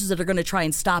be forces that are going to try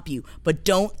and stop you, but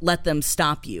don't let them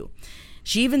stop you.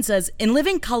 She even says, In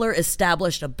Living Color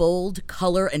established a bold,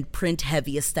 color and print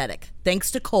heavy aesthetic,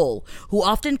 thanks to Cole, who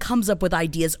often comes up with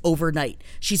ideas overnight.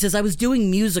 She says, I was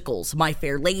doing musicals, My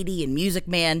Fair Lady and Music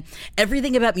Man.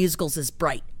 Everything about musicals is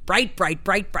bright. Bright, bright,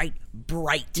 bright, bright,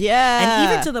 bright. Yeah.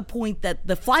 And even to the point that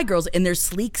the Fly Girls, in their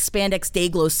sleek spandex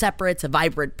day-glow separates,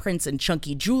 vibrant prints, and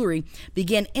chunky jewelry,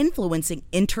 began influencing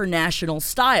international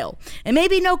style. And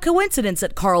maybe no coincidence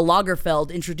that Karl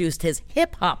Lagerfeld introduced his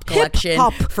hip-hop collection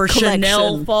for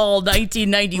Chanel Fall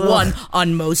 1991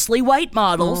 on mostly white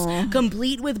models,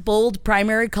 complete with bold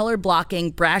primary color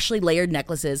blocking, brashly layered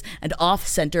necklaces, and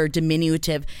off-center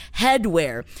diminutive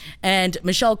headwear. And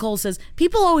Michelle Cole says,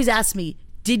 people always ask me,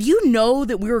 did you know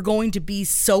that we were going to be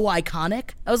so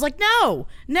iconic? I was like, no,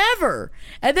 never.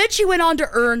 And then she went on to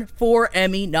earn 4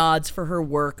 Emmy nods for her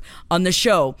work on the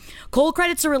show. Cole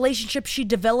credits the relationship she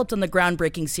developed on the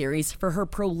groundbreaking series for her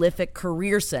prolific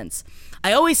career sense.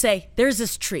 I always say, there's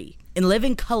this tree. In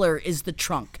Living Color is the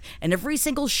trunk, and every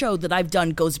single show that I've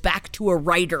done goes back to a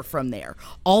writer from there.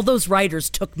 All those writers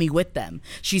took me with them.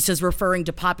 She says, referring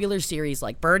to popular series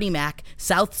like Bernie Mac,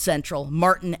 South Central,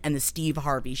 Martin, and The Steve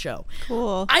Harvey Show.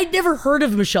 Cool. I'd never heard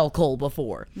of Michelle Cole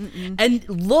before. And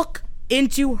look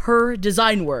into her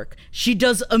design work. She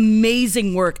does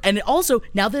amazing work. And also,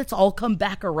 now that it's all come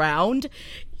back around,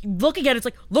 looking at it, it's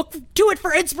like, look to it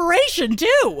for inspiration,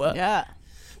 too. Yeah.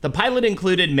 The pilot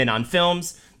included Men on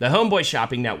Films, the Homeboy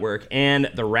Shopping Network, and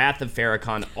The Wrath of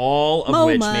Farrakhan, all of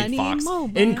which made Fox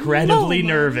incredibly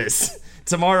nervous.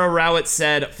 Tamara Rowett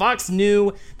said, Fox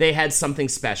knew they had something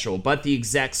special, but the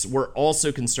execs were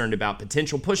also concerned about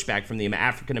potential pushback from the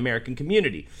African-American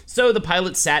community. So the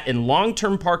pilot sat in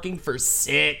long-term parking for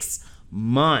 6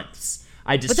 months.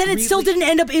 But then it still didn't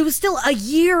end up, it was still a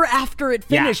year after it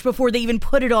finished before they even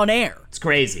put it on air. It's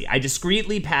crazy. I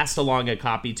discreetly passed along a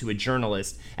copy to a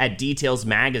journalist at Details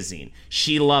magazine.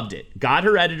 She loved it, got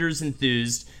her editors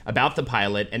enthused about the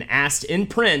pilot, and asked in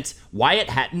print why it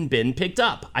hadn't been picked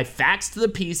up. I faxed the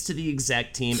piece to the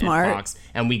exec team at Fox,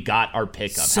 and we got our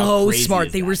pickup. So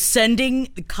smart. They were sending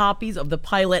copies of the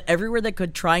pilot everywhere they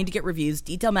could, trying to get reviews.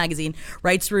 Detail magazine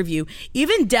writes the review,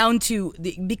 even down to,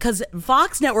 because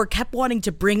Fox Network kept wanting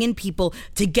to bring in people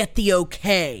to get the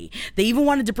okay. They even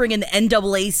wanted to bring in the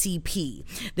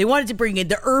NAACP. They wanted to bring in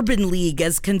the Urban League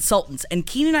as consultants, and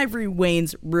Keenen Ivory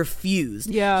Wayans refused.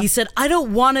 Yeah. He said, I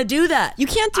don't want to do that. You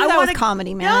can't do that with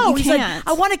comedy, man. No, you can't. Like,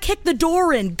 I want to kick the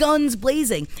door in, guns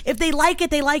blazing. If they like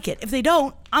it, they like it. If they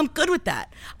don't, I'm good with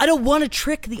that. I don't want to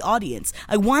trick the audience.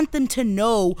 I want them to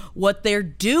know what they're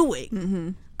doing. Mm-hmm.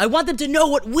 I want them to know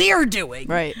what we're doing.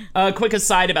 Right. A quick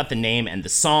aside about the name and the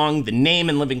song. The name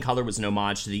in Living Color was an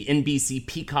homage to the NBC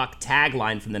Peacock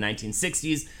tagline from the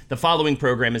 1960s. The following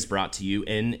program is brought to you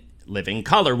in Living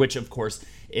Color, which, of course,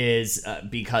 is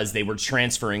because they were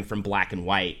transferring from black and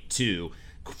white to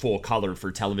full color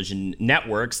for television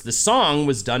networks. The song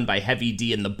was done by Heavy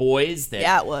D and the Boys.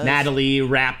 It was. Natalie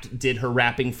did her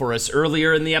rapping for us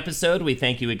earlier in the episode. We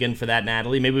thank you again for that,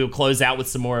 Natalie. Maybe we'll close out with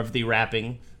some more of the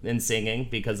rapping and singing,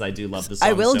 because I do love the song.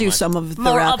 I will do much. some of the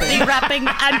more rapping. More of the rapping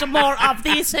and more of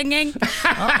the singing.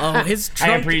 His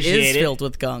trunk is filled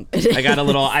with gunk.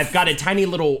 I've got a tiny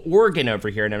little organ over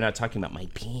here, and I'm not talking about my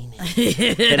penis,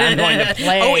 that I'm going to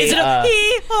play. Oh, is it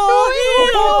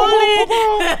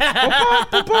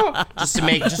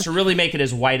just to really make it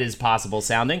as white as possible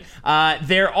sounding.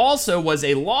 There also was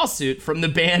a lawsuit from the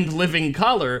band Living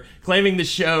Color claiming the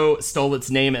show stole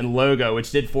its name and logo, which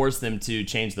did force them to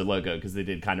change the logo because they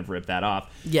did kind of rip that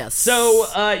off. Yes. So,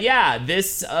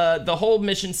 the whole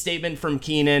mission statement from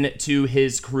Keenen to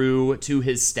his crew, to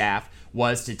his staff,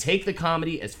 was to take the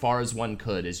comedy as far as one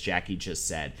could, as Jackie just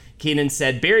said. Keenen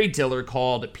said Barry Diller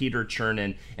called Peter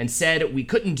Chernin and said we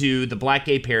couldn't do the black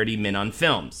gay parody Men on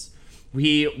Films.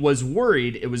 He was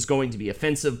worried it was going to be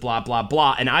offensive, blah, blah,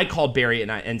 blah. And I called Barry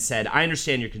and said, I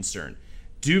understand your concern.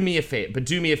 Do me a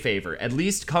favor. At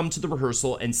least come to the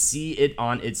rehearsal and see it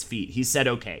on its feet. He said,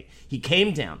 okay. He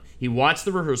came down. He watched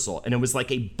the rehearsal, and it was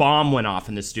like a bomb went off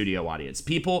in the studio audience.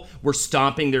 People were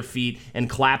stomping their feet and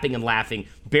clapping and laughing.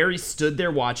 Barry stood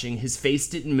there watching. His face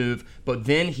didn't move, but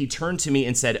then he turned to me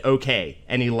and said, okay,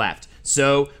 and he left.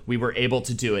 So we were able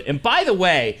to do it. And by the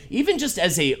way, even just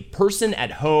as a person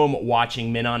at home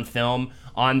watching Men on Film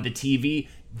on the TV,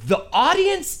 the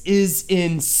audience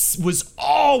was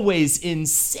always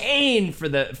insane for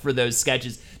those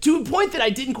sketches, to a point that I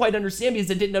didn't quite understand, because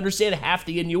I didn't understand half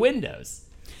the innuendos.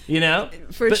 You know,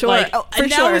 for sure.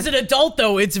 Now as an adult,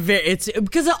 though, it's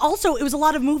because also it was a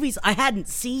lot of movies I hadn't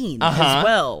seen as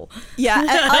well.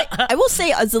 Yeah, I will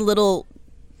say, as a little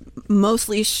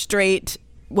mostly straight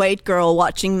white girl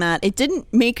watching that, it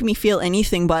didn't make me feel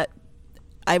anything but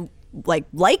I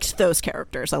liked those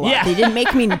characters a lot. Yeah. They didn't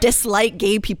make me dislike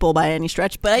gay people by any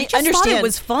stretch, but I just understand. Thought it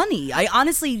was funny. I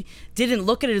honestly didn't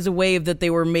look at it as a way that they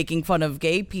were making fun of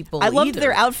gay people. I loved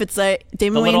their outfits.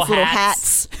 Damon Wayans' little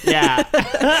hats. Yeah.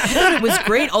 It was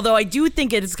great, although I do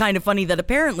think it is kind of funny that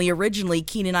apparently originally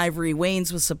Keenen Ivory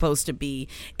Wayans was supposed to be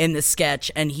in the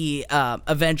sketch, and he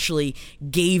eventually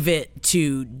gave it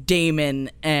to Damon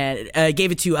and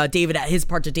gave it to David, his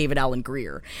part to David Alan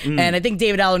Grier. And I think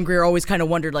David Alan Grier always kind of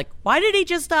wondered, like, why did he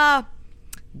just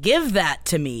give that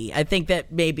to me? I think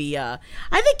that maybe I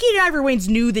think Keenen Ivory Wayans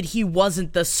knew that he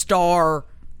wasn't the star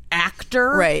actor,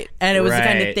 right? And it was the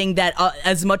kind of thing that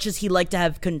as much as he liked to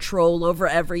have control over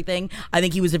everything, I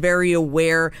think he was very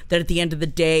aware that at the end of the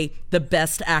day the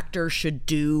best actor should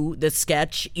do the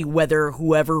sketch, whether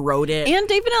whoever wrote it. And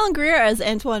David Alan Grier as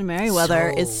Antoine Merriweather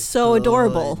is so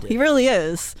adorable. He really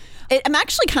is. I'm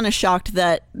actually kind of shocked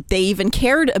that they even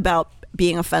cared about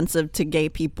being offensive to gay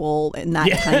people in that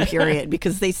time period,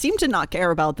 because they seem to not care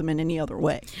about them in any other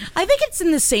way. I think it's in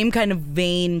the same kind of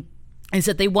vein, is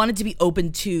that they wanted to be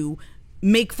open to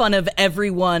make fun of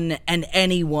everyone and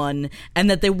anyone,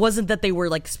 and that there wasn't that they were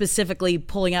like specifically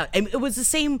pulling out. It was the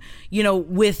same,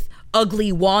 with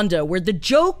Ugly Wanda, where the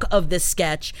joke of this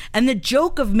sketch and the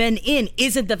joke of Men In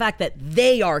isn't the fact that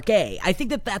they are gay. I think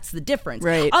that that's the difference.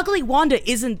 Right. Ugly Wanda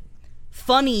isn't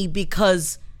funny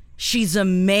because she's a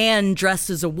man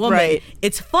dressed as a woman. Right.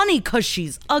 It's funny because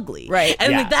she's ugly. Right.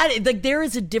 And there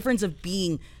is a difference of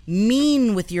being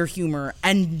mean with your humor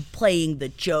and playing the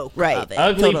joke of it.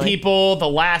 Ugly people, the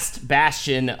last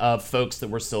bastion of folks that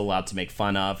we're still allowed to make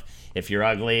fun of. If you're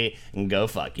ugly, go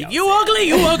fuck yourself. You ugly,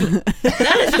 you ugly.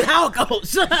 That is just how it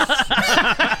goes.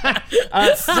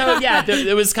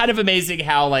 It was kind of amazing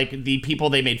how the people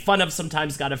they made fun of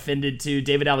sometimes got offended too.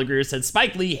 David Allegreer said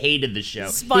Spike Lee hated the show.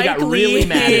 He got really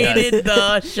mad at us. Hated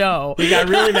the show. He got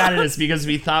really mad at us because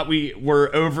we thought we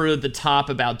were over the top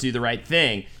about Do the Right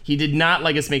Thing. He did not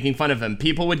like us making fun of him.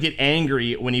 People would get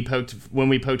angry when we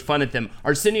poked fun at them.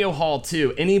 Arsenio Hall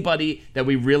too. Anybody that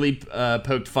we really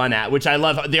poked fun at, which I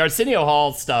love. The Arsenio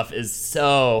Hall stuff is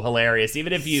so hilarious,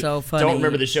 even if you don't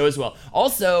remember the show as well.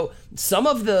 Also, some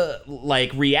of the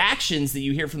reactions that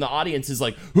you hear from the audience is who,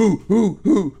 like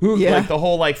the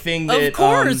whole thing that. Of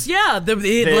course,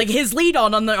 his lead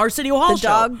on the Arsenio Hall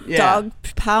show. Dog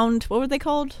pound. What were they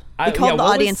called? They called the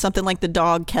audience something like the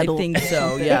dog kettle. I think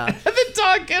so, yeah. The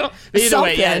dog kettle. But either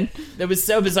way, that was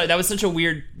so bizarre. That was such a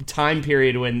weird time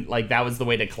period when that was the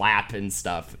way to clap and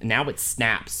stuff. Now it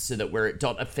snaps so that we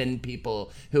don't offend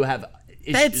people who have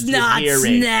issues That's not with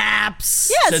hearing.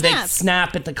 snaps. Yeah, so snaps. they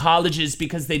snap at the colleges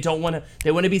because they don't want to.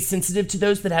 They want to be sensitive to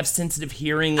those that have sensitive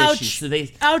hearing issues. So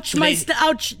they ouch.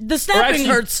 The snapping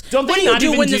hurts. Don't they what do not you do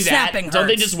even when do the that? snapping hurts? Don't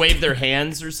they just wave their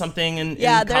hands or something? In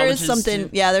there is colleges something.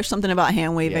 too? Yeah, there's something about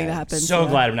hand waving that happens. So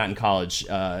glad I'm not in college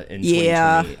in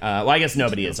 2020. Well, I guess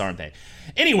nobody is, aren't they?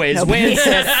 Anyways, Wayne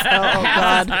said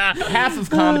half of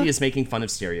comedy is making fun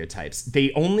of stereotypes.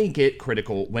 They only get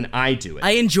critical when I do it.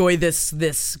 I enjoy this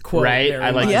quote. Right?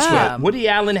 I like much. this quote. Woody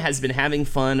Allen has been having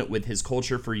fun with his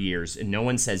culture for years, and no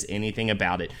one says anything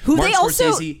about it.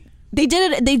 They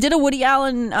did a Woody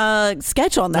Allen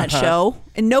sketch on that show,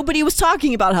 and nobody was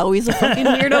talking about how he's a fucking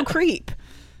weirdo creep,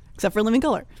 except for Living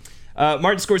Color.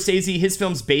 Martin Scorsese, his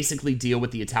films basically deal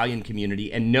with the Italian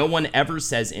community, and no one ever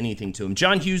says anything to him.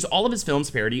 John Hughes, all of his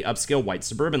films parody upscale white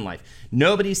suburban life.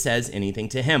 Nobody says anything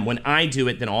to him. When I do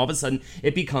it, then all of a sudden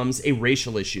it becomes a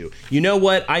racial issue. You know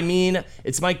what I mean?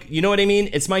 It's my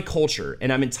culture,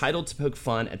 and I'm entitled to poke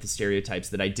fun at the stereotypes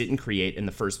that I didn't create in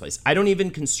the first place. I don't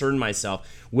even concern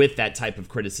myself with that type of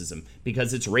criticism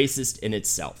because it's racist in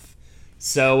itself.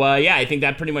 So, I think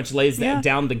that pretty much lays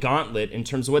down the gauntlet in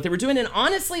terms of what they were doing. And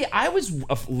honestly, I was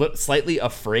slightly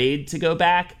afraid to go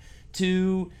back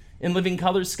to In Living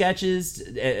Color sketches,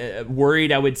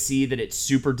 worried I would see that it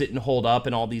super didn't hold up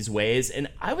in all these ways. And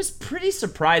I was pretty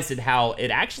surprised at how it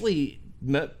actually,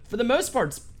 for the most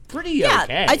part, pretty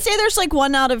okay. I'd say there's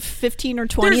 1 out of 15 or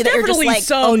 20 that are just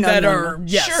some that are,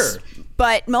 yes. Sure.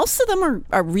 But most of them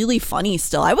are really funny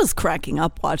still. I was cracking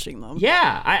up watching them.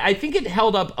 Yeah, I think it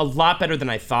held up a lot better than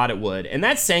I thought it would. And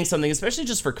that's saying something, especially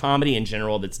just for comedy in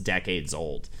general that's decades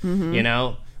old. Mm-hmm. You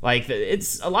know?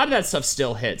 It's a lot of that stuff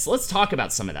still hits. Let's talk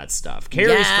about some of that stuff.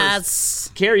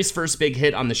 Carrie's first big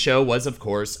hit on the show was, of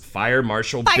course, Fire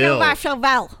Marshal Bill.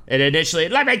 It initially...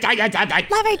 Let me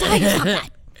tell you something.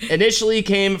 Initially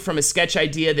came from a sketch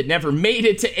idea that never made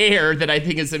it to air that I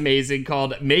think is amazing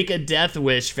called Make a Death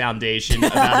Wish Foundation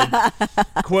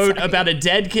about a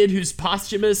dead kid whose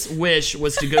posthumous wish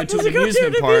was to go to an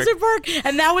amusement park.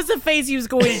 And that was the face he was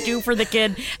going to do for the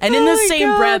kid. And in the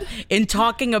same breath, in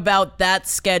talking about that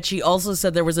sketch, he also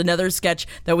said there was another sketch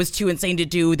that was too insane to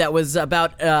do that was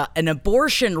about an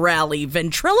abortion rally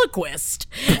ventriloquist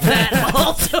that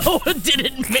also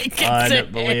didn't make it to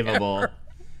Unbelievable.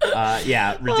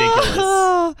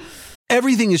 Ridiculous.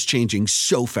 Everything is changing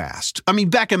so fast. I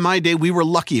mean, back in my day, we were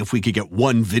lucky if we could get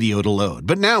one video to load.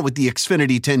 But now with the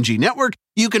Xfinity 10G network,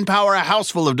 you can power a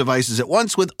house full of devices at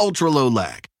once with ultra-low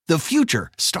lag. The future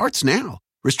starts now.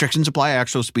 Restrictions apply.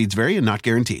 Actual speeds vary and not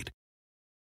guaranteed.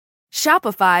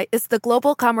 Shopify is the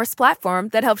global commerce platform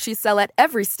that helps you sell at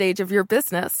every stage of your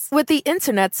business. With the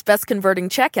internet's best converting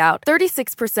checkout,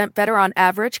 36% better on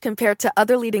average compared to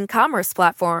other leading commerce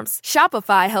platforms,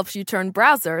 Shopify helps you turn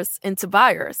browsers into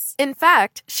buyers. In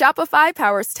fact, Shopify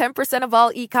powers 10% of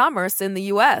all e-commerce in the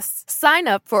U.S. Sign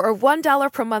up for a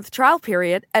 $1 per month trial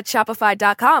period at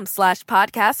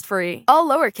shopify.com/podcastfree. All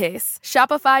lowercase,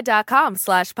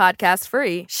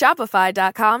 shopify.com/podcastfree,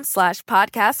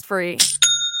 shopify.com/podcastfree.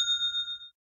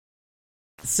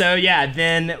 So yeah,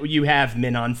 then you have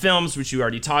Men on Films, which you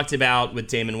already talked about, with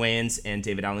Damon Wayans and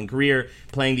David Alan Grier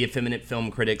playing the effeminate film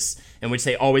critics, in which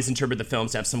they always interpret the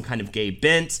films to have some kind of gay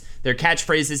bent. Their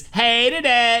catchphrases, "hated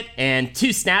it," and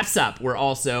 "two snaps up" were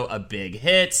also a big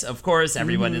hit. Of course,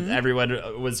 everyone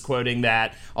was quoting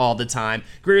that all the time.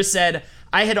 Grier said,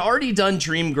 "I had already done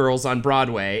Dreamgirls on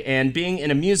Broadway, and being in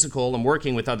a musical and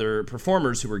working with other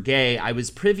performers who were gay, I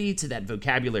was privy to that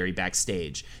vocabulary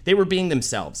backstage. They were being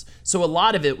themselves, so a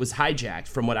lot of it was hijacked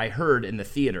from what I heard in the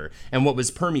theater and what was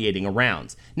permeating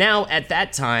around. Now, at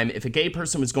that time, if a gay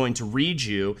person was going to read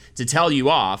you to tell you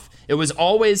off, it was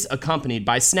always accompanied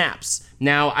by snaps.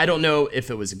 Now, I don't know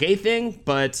if it was a gay thing,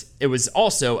 but it was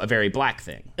also a very black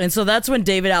thing." And so that's when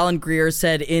David Alan Grier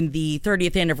said in the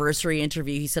 30th anniversary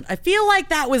interview, he said, "I feel like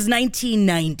that was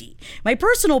 1990. My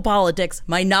personal politics,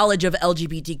 my knowledge of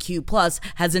LGBTQ+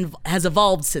 has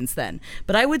evolved since then.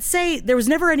 But I would say there was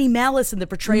never any malice in the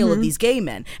portrayal of these gay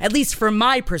men, at least from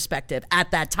my perspective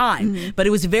at that time. But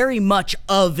it was very much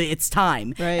of its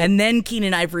time." Right. And then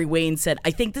Keenan Ivory Wayans said, "I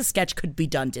think the sketch could be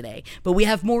done today, but we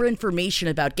have more information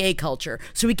about gay culture,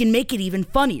 so we can make it even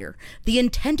funnier. The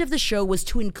intent of the show was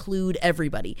to include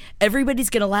everybody. Everybody's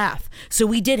gonna laugh. So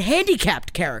we did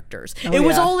handicapped characters. It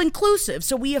was all inclusive,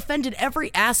 so we offended every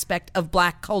aspect of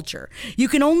black culture. You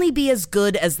can only be as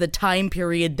good as the time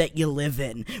period that you live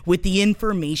in, with the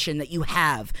information that you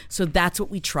have. So that's what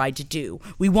we tried to do.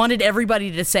 We wanted everybody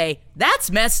to say,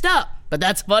 that's messed up, but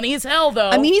that's funny as hell, though."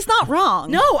 I mean, he's not wrong.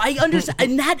 No, I understand.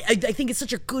 And that, I think it's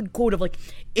such a good quote of like,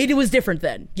 it was different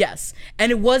then, yes. And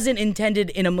it wasn't intended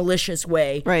in a malicious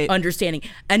way, right. Understanding.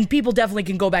 And people definitely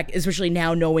can go back, especially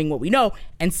now knowing what we know,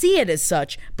 and see it as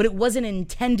such, but it wasn't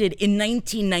intended in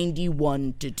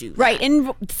 1991 to do that. Right,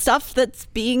 and stuff that's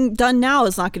being done now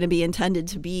is not going to be intended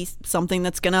to be something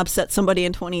that's going to upset somebody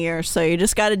in 20 years, so you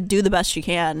just got to do the best you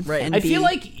can. Right. And I feel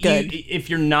like if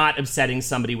you're not upsetting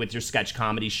somebody with your sketch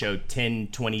comedy show 10,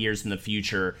 20 years in the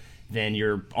future, then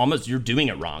you're doing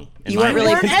it wrong. You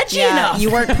weren't edgy enough. You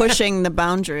weren't pushing the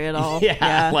boundary at all.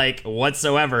 Yeah, like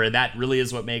whatsoever. That really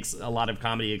is what makes a lot of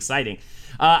comedy exciting.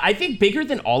 I think bigger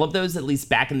than all of those, at least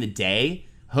back in the day,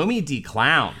 Homie D.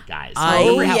 Clown, guys.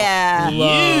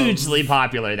 Hugely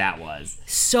popular that was.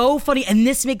 So funny, and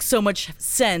this makes so much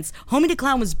sense. Homie D.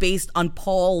 Clown was based on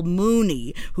Paul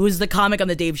Mooney, who is the comic on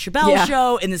the Dave Chappelle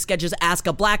show. In the sketches Ask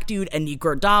a Black Dude and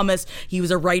Negrodamus. He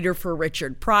was a writer for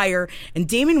Richard Pryor. And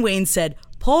Damon Wayans said,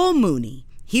 Paul Mooney,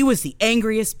 he was the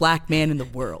angriest black man in the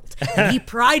world. And he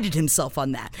prided himself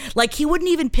on that. Like, he wouldn't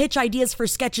even pitch ideas for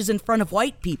sketches in front of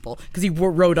white people, because he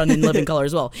wrote on In Living Color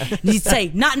as well. And he'd say,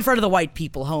 not in front of the white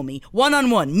people, homie.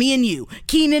 One-on-one, me and you.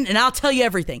 Keenan, and I'll tell you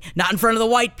everything. Not in front of the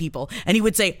white people. And he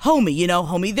would say, homie,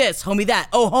 homie this, homie that.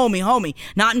 Oh, homie.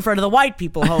 Not in front of the white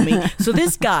people, homie. So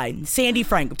this guy, Sandy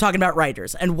Frank, I'm talking about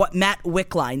writers, and what Matt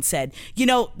Wickline said,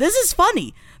 this is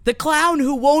funny. The clown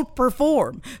who won't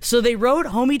perform. So they wrote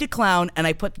Homie D. Clown, and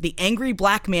I put the angry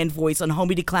black man voice on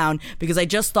Homie D. Clown because I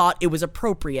just thought it was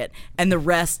appropriate, and the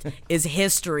rest is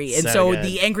history. And so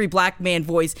the angry black man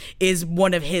voice is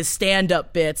one of his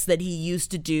stand-up bits that he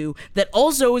used to do that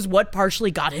also is what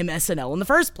partially got him SNL in the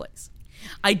first place.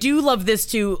 I do love this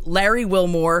too. Larry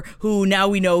Wilmore, who now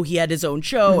we know he had his own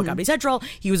show at Comedy Central.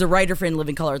 He was a writer for In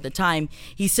Living Color at the time.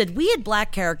 He said, we had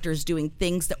black characters doing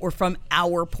things that were from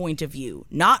our point of view,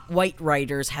 not white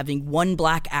writers having one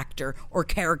black actor or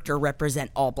character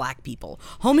represent all black people.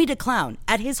 Homie D. Clown,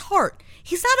 at his heart,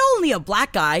 he's not only a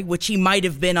black guy, which he might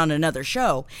have been on another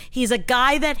show, he's a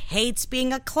guy that hates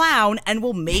being a clown and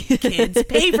will make kids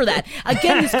pay for that.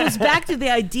 Again, this goes back to the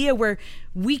idea where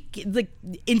we, like,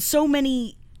 in so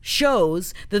many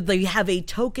shows that they have a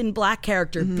token black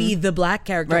character be the black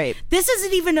character. Right. This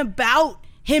isn't even about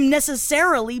him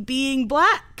necessarily being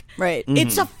black. Right.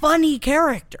 It's a funny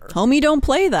character. Homie don't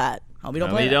play that.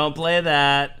 Homie don't play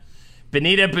that.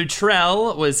 Benita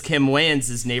Buttrell was Kim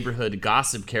Wayans' neighborhood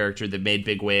gossip character that made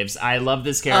big waves. I love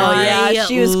this character. Oh, yeah,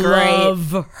 she was great.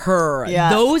 Love her. Yeah.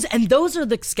 Those are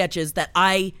the sketches that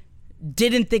I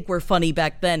didn't think were funny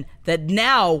back then, that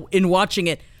now, in watching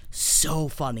it, so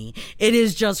funny. It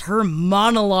is just her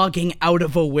monologuing out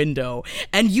of a window.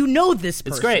 And this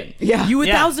person. It's great. Yeah.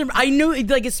 I know,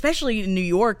 like, especially in New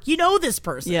York, this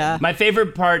person. Yeah. My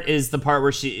favorite part is the part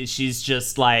where she's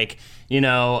just like,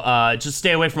 just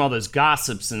stay away from all those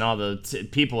gossips and all the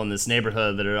people in this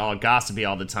neighborhood that are all gossipy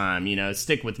all the time.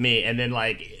 Stick with me. And then,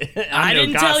 like, I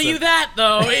didn't tell you that,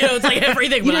 though. It's like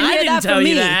everything, but I didn't tell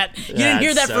you that. You didn't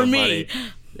hear that from me.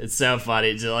 It's so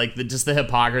funny, just the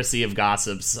hypocrisy of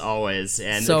gossips always,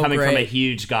 and so coming great. from a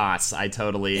huge goss, I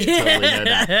totally know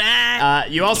that.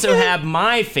 You also have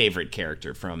my favorite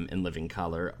character from In Living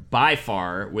Color, by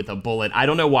far, with a bullet. I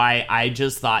don't know why, I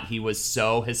just thought he was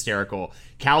so hysterical.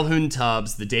 Calhoun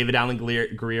Tubbs, the David Alan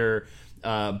Grier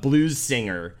blues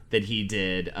singer that he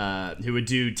did, who would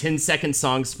do 10-second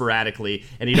songs sporadically,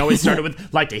 and he'd always start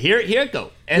with, like to hear it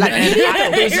go. And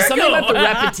there was just something about the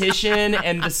repetition,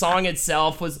 and the song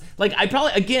itself was, like, I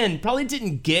probably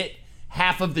didn't get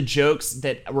half of the jokes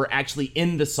that were actually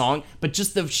in the song, but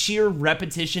just the sheer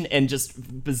repetition and just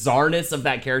bizarreness of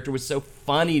that character was so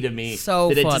funny to me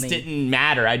that it just didn't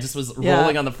matter. I just was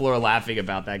rolling on the floor laughing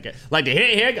about that guy. Like,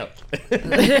 here it go.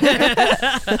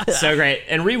 So great.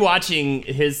 And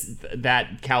rewatching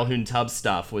that Calhoun Tubbs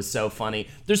stuff was so funny.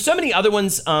 There's so many other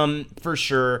ones for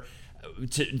sure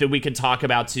that we could talk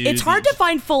about too. It's hard to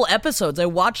find full episodes. I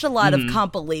watched a lot of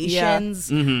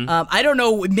compilations. Yeah. I don't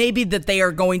know, maybe that they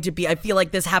are going to be, I feel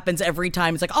like this happens every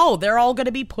time. It's like, oh, they're all going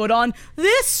to be put on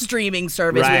this streaming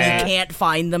service when you can't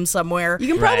find them somewhere. You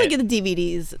can probably get the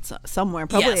DVDs somewhere.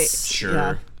 Probably. Yes. Sure.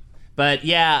 Yeah. But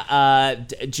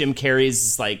Jim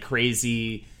Carrey's like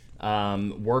crazy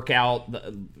workout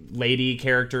lady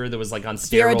character that was like on steroids.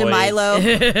 Vera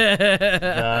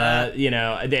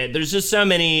DeMilo. There's just so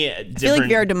many different... I feel like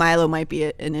Vera DeMilo might be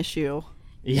an issue.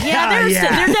 There's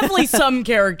definitely some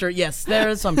character. Yes, there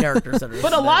are some characters that are.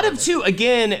 But a lot of too,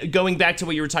 again, going back to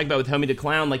what you were talking about with Homie the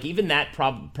Clown, like even that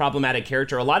problematic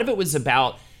character, a lot of it was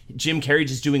about Jim Carrey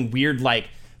just doing weird, like,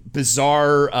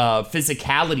 bizarre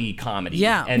physicality comedy.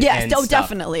 Yeah. And stuff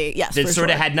definitely. Yes, that sort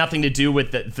of had nothing to do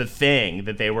with the thing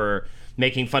that they were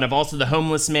making fun of. Also, the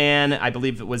homeless man, I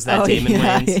believe it was that Damon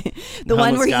Wayans. The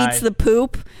one where he eats the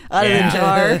poop out of the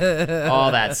jar.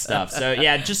 All that stuff. So,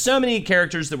 just so many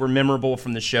characters that were memorable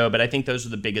from the show, but I think those are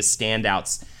the biggest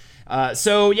standouts.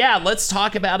 Let's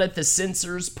talk about it. The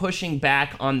censors pushing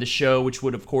back on the show, which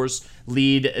would, of course,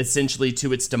 lead essentially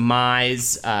to its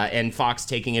demise, and Fox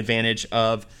taking advantage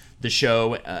of the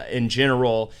show in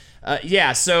general.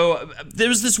 So there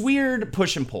was this weird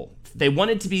push and pull. They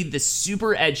wanted to be this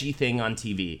super edgy thing on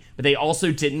TV, but they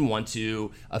also didn't want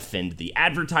to offend the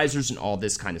advertisers and all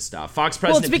this kind of stuff. Fox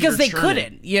president Peter Chernin,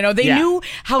 couldn't. They knew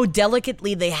how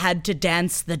delicately they had to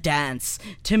dance the dance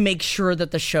to make sure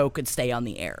that the show could stay on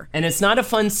the air. And it's not a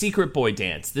fun secret boy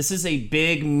dance. This is a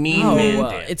big mean man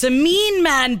dance. It's a mean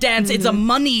man dance. Mm-hmm.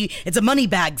 It's a money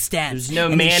bags dance. There's no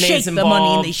and mayonnaise they shake involved. The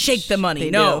money and they shake the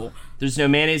money. No. There's no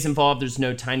mayonnaise involved. There's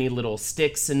no tiny little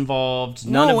sticks involved.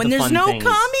 None of the and there's fun no things.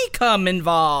 commie-cum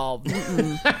involved.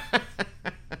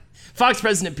 Fox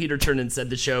president Peter Chernin said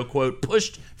the show, quote,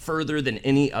 pushed further than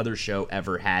any other show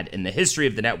ever had in the history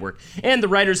of the network, and the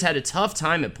writers had a tough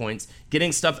time at points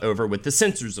getting stuff over with the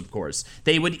censors, of course.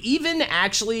 They would even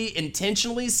actually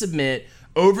intentionally submit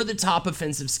over-the-top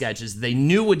offensive sketches they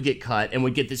knew would get cut and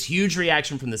would get this huge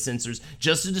reaction from the censors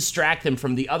just to distract them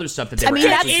from the other stuff that they were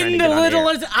actually trying to get on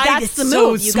air. That's the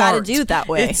move. You got to do it that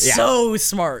way. It's so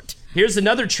smart. Here's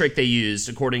another trick they used,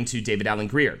 according to David Alan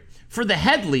Grier. For the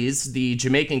Headleys, the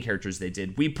Jamaican characters they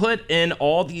did, we put in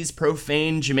all these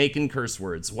profane Jamaican curse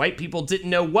words. White people didn't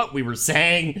know what we were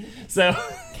saying, so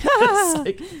just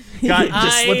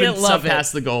slipping stuff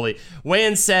past the goalie.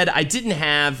 Wayans said,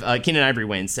 Keenen Ivory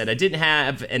Wayans said, I didn't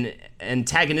have an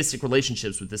antagonistic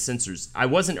relationships with the censors. I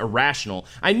wasn't irrational.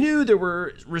 I knew there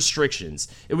were restrictions.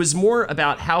 It was more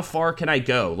about how far can I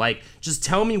go? Like, just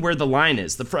tell me where the line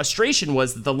is. The frustration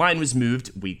was that the line was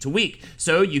moved week to week.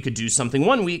 So you could do something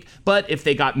one week, but if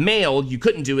they got mailed, you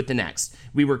couldn't do it the next.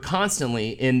 We were constantly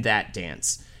in that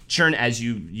dance. Churn, as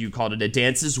you called it, a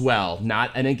dance as well. Not,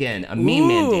 and again, a mean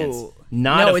man dance.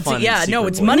 Not a fun secret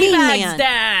it's boy. Moneybags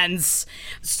dance.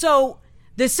 So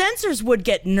the censors would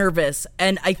get nervous,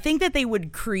 and I think that they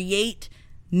would create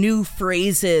new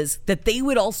phrases that they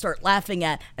would all start laughing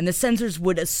at, and the censors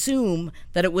would assume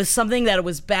that it was something that it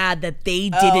was bad that they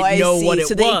didn't know what it was.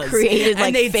 So they created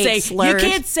and they'd fake say, slurs. You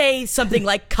can't say something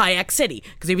like Kayak City,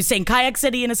 because he was saying Kayak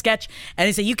City in a sketch, and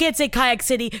they say, you can't say Kayak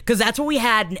City because that's what we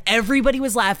had, and everybody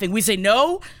was laughing. We say,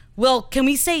 no. Well, can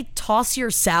we say toss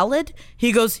your salad?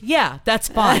 He goes, yeah, that's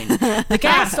fine. The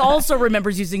cast also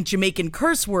remembers using Jamaican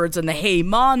curse words in the Hey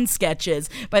Mon sketches.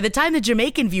 By the time the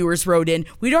Jamaican viewers wrote in,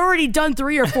 we'd already done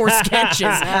 3 or 4 sketches,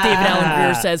 David Alan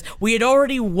Grier says. We had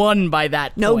already won by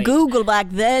that point. No Google back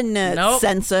then,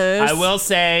 censors. I will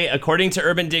say, according to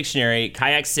Urban Dictionary,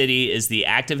 Kayak City is the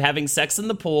act of having sex in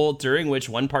the pool during which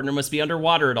one partner must be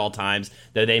underwater at all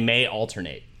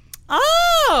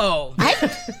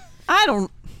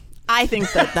I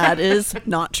think that is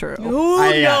not true. Who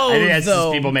I think knows, that's just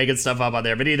though? people making stuff up on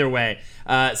there. But either way.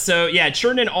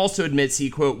 Chernin also admits he,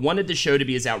 quote, wanted the show to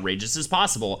be as outrageous as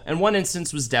possible. And one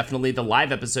instance was definitely the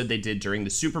live episode they did during the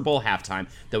Super Bowl halftime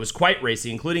that was quite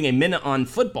racy, including a minute on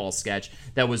football sketch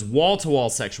that was wall-to-wall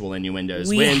sexual innuendos.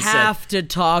 We have to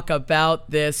talk about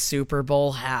this Super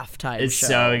Bowl halftime show. It's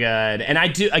so good. And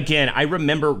I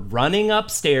remember running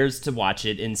upstairs to watch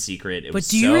it in secret. But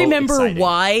do you remember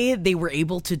why they were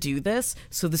able to do this?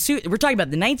 So we're talking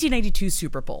about the 1992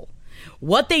 Super Bowl.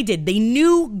 What they did, they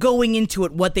knew going into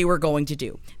it what they were going to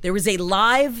do. There was a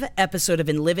live episode of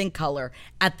In Living Color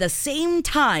at the same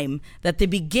time that the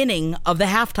beginning of the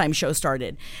halftime show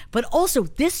started. But also,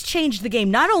 this changed the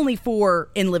game not only for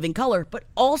In Living Color, but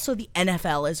also the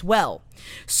NFL as well.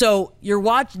 So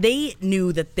they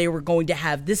knew that they were going to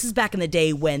have, this is back in the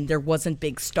day when there wasn't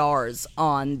big stars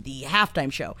on the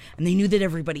halftime show. And they knew that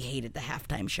everybody hated the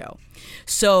halftime show.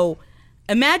 So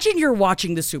imagine you're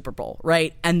watching the Super Bowl,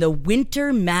 right? And the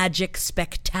Winter Magic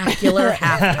Spectacular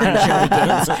halftime show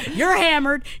begins. You're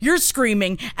hammered, you're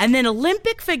screaming, and then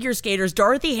Olympic figure skaters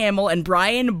Dorothy Hamill and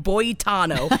Brian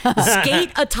Boitano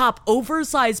skate atop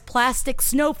oversized plastic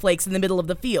snowflakes in the middle of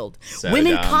the field. So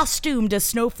Women dumb. costumed as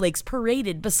snowflakes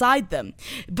paraded beside them.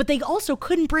 But they also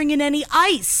couldn't bring in any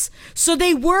ice, so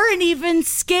they weren't even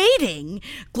skating.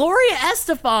 Gloria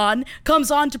Estefan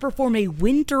comes on to perform a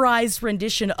winterized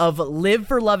rendition of Live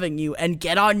for Loving You and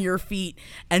Get on Your Feet,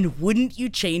 and wouldn't you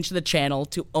change the channel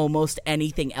to almost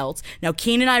anything else? Now,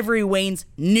 Keenen Ivory Wayans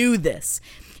knew this.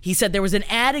 He said there was an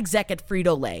ad exec at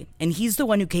Frito-Lay, and he's the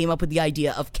one who came up with the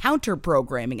idea of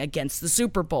counter-programming against the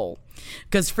Super Bowl.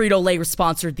 Because Frito-Lay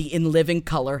sponsored the In Living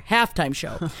Color halftime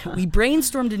show. We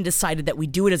brainstormed and decided that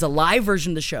we'd do it as a live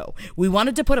version of the show. We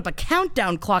wanted to put up a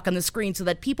countdown clock on the screen so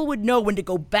that people would know when to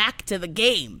go back to the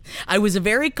game. I was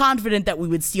very confident that we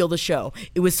would steal the show.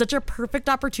 It was such a perfect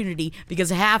opportunity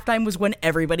because halftime was when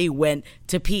everybody went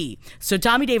to pee. So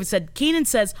Tommy David said, Keenen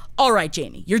says, all right,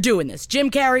 Jamie, you're doing this.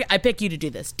 Jim Carrey, I pick you to do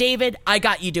this. David, I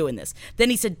got you doing this. Then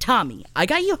he said, Tommy, I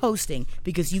got you hosting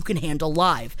because you can handle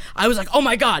live. I was like, oh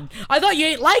my God, I thought you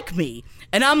ain't like me.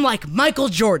 And I'm like, Michael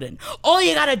Jordan, all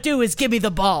you gotta do is give me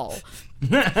the ball.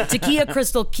 Takia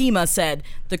Crystal Kima said,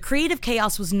 the creative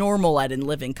chaos was normal at In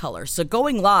Living Color, so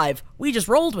going live, we just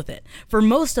rolled with it. For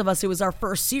most of us, it was our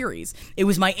first series. It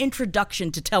was my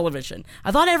introduction to television.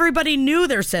 I thought everybody knew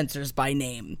their censors by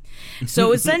name.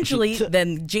 So essentially,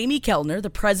 then Jamie Kellner, the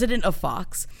president of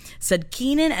Fox, said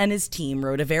Keenen and his team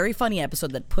wrote a very funny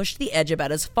episode that pushed the edge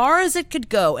about as far as it could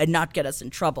go and not get us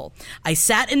in trouble. I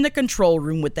sat in the control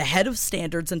room with the head of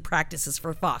standards and practices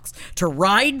for Fox to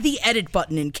ride the edit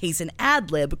button in case an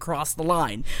ad-lib crossed the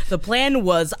line. The plan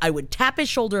was I would tap his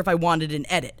shoulder if I wanted an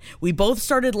edit. We both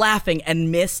started laughing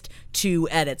and missed 2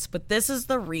 edits, but this is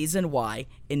the reason why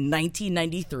in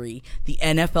 1993 the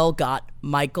NFL got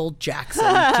Michael Jackson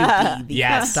to be the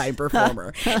halftime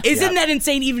performer. Isn't that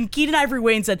insane? Even Keenen Ivory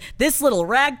Wayans said this little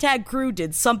ragtag crew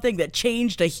did something that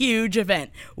changed a huge event.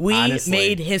 We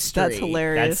made history. That's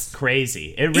hilarious. That's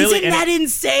crazy. It really isn't that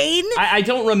insane? I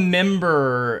don't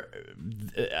remember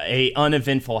a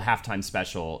uneventful halftime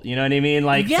special. You know what I mean?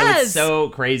 Like, so it's so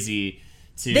crazy.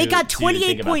 They got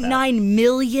 28.9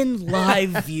 million live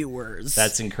viewers.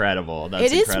 That's incredible.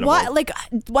 That's incredible.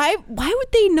 Why would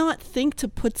they not think to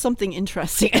put something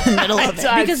interesting in the middle of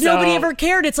it? Because nobody ever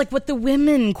cared. It's like what the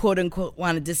women, quote unquote,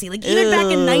 wanted to see. Like even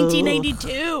back in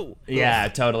 1982. Yeah,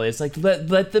 totally. It's like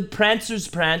let the prancers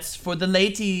prance for the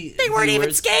lady. They weren't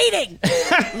even skating.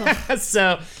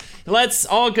 So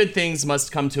all good things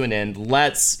must come to an end.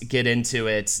 Let's get into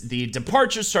it. The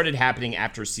departure started happening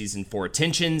after season 4.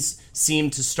 Tensions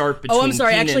seemed to start between I'm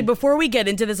sorry. Keenen. Actually, before we get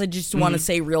into this, I just want to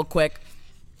say real quick,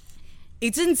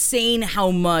 it's insane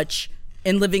how much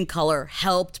In Living Color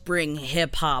helped bring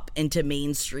hip-hop into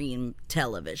mainstream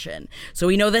television. So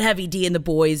we know that Heavy D and the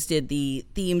Boys did the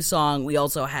theme song. We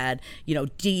also had,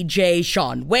 DJ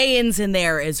Shawn Wayans in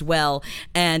there as well.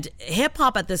 And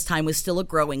hip-hop at this time was still a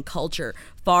growing culture,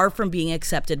 far from being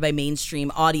accepted by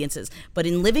mainstream audiences. But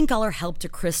In Living Color helped to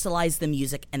crystallize the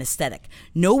music and aesthetic.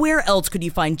 Nowhere else could you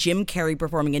find Jim Carrey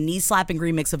performing a knee-slapping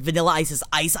remix of Vanilla Ice's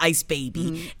Ice Ice Baby.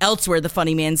 Mm-hmm. Elsewhere, the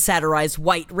funny man satirized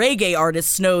white reggae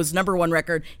artist Snow's #1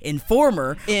 record,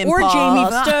 Informer, or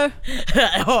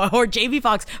Jamie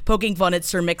Foxx poking fun at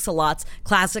Sir Mix-a-Lot's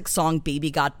classic song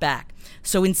Baby Got Back.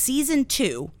 So in season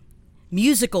 2,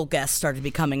 musical guests started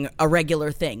becoming a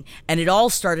regular thing. And it all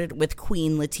started with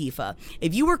Queen Latifah.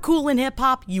 If you were cool in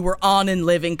hip-hop, you were on In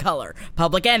Living Color.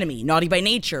 Public Enemy, Naughty by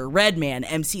Nature, Redman,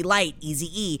 MC Lyte,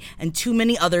 Eazy-E, and too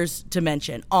many others to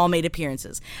mention all made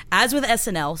appearances. As with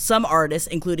SNL, some artists,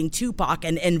 including Tupac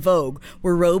and En Vogue,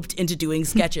 were roped into doing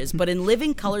sketches. But In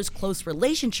Living Color's close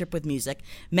relationship with music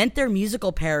meant their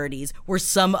musical parodies were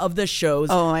some of the show's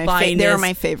finest they were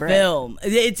my favorite film.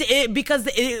 Because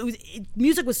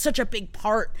music was such a big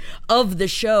part of the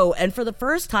show, and for the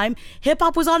first time, hip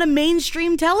hop was on a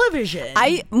mainstream television.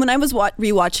 When I was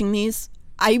rewatching these,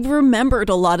 I remembered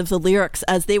a lot of the lyrics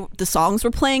as the songs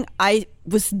were playing. I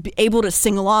was able to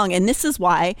sing along, and this is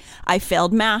why I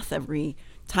failed math every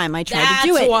time I tried to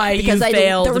do it. That's why because you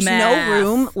failed there was math. no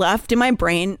room left in my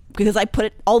brain because I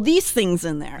put all these things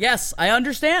in there. Yes, I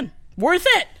understand. Worth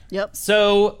it. Yep.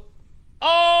 So,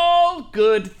 all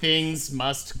good things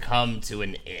must come to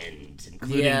an end,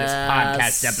 including this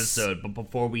podcast episode. But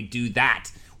before we do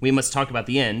that, we must talk about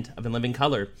the end of In Living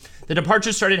Color. The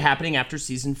departure started happening after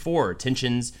season 4.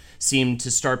 Tensions seemed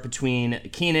to start between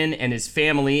Kenan and his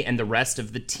family, and the rest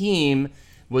of the team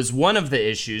was one of the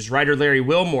issues. Writer Larry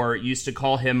Wilmore used to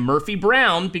call him Murphy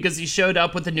Brown because he showed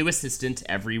up with a new assistant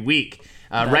every week.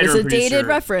 That is a dated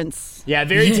reference. Yeah,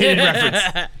 very dated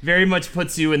reference. Very much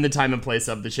puts you in the time and place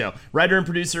of the show. Writer and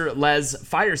producer Les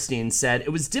Firestein said, it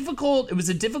was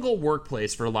a difficult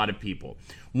workplace for a lot of people.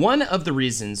 One of the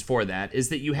reasons for that is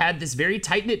that you had this very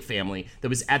tight-knit family that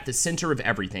was at the center of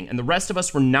everything, and the rest of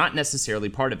us were not necessarily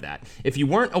part of that. If you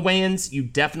weren't a Wayans, you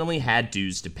definitely had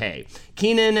dues to pay.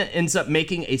 Kenan ends up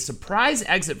making a surprise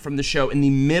exit from the show in the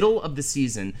middle of the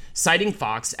season, citing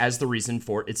Fox as the reason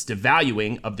for its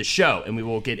devaluing of the show, and we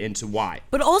will get into why.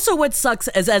 But also what sucks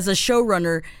is, as a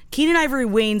showrunner, Keenen Ivory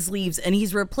Wayans leaves, and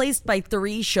he's replaced by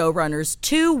 3 showrunners,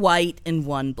 2 white and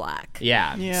 1 black.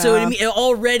 Yeah. So I mean,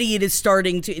 already it is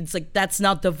starting to, it's like, that's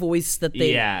not the voice that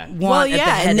they want at the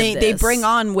head and of they this. bring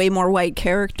on way more white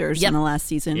characters in the last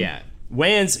season. Yeah.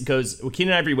 Wayans goes,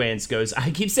 Keenen Ivory Wayans goes,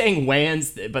 I keep saying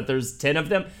Wayans, but there's 10 of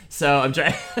them, so I'm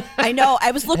trying. I know.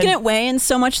 I was looking at Wayans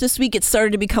so much this week, it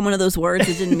started to become one of those words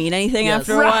that didn't mean anything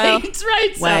after a while.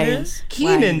 Right. Wayans.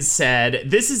 Kenan said,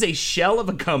 this is a shell of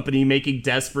a company making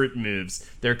desperate moves.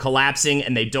 They're collapsing,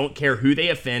 and they don't care who they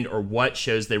offend or what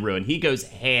shows they ruin. He goes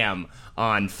ham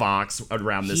on Fox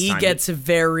around this time. He gets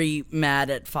very mad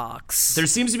at Fox. There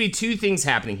seems to be 2 things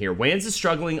happening here. Wayans is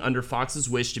struggling under Fox's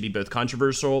wish to be both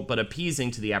controversial but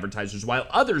appeasing to the advertisers, while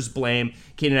others blame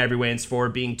Keenen Ivory Wayans for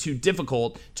being too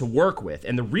difficult to work with.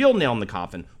 And the real nail in the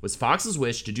coffin was Fox's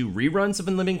wish to do reruns of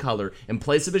In Living Color in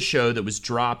place of a show that was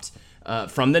dropped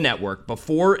from the network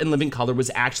before In Living Color was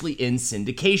actually in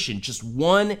syndication, just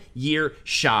 1 year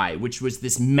shy, which was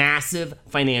this massive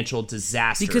financial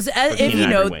disaster. Because if you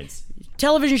know,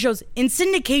 television shows in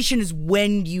syndication is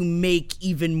when you make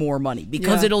even more money,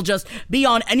 because it'll just be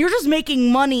on, and you're just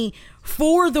making money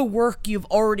for the work you've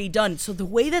already done. So the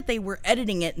way that they were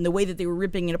editing it and the way that they were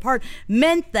ripping it apart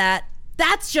meant that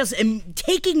that's just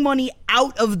taking money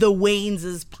out of the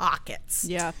Wayans' pockets.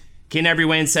 Yeah. Keenen Ivory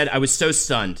Wayans said, I was so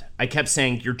stunned. I kept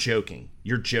saying, you're joking.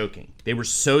 You're joking. They were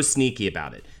so sneaky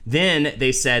about it. Then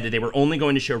they said that they were only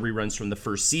going to show reruns from the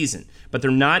first season, but they're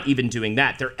not even doing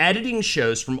that. They're editing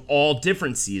shows from all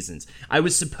different seasons. I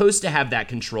was supposed to have that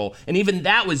control, and even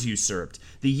that was usurped.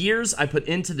 The years I put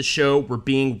into the show were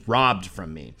being robbed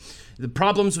from me. The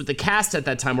problems with the cast at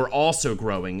that time were also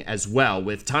growing as well,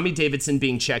 with Tommy Davidson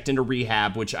being checked into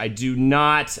rehab, which I do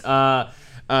not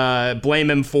blame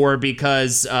him for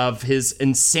because of his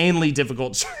insanely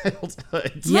difficult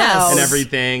childhood and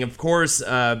everything. Of course,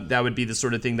 that would be the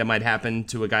sort of thing that might happen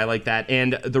to a guy like that.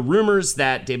 And the rumors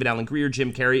that David Alan Grier,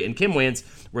 Jim Carrey, and Kim Wayans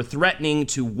were threatening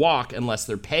to walk unless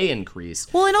their pay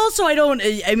increased. Well, and also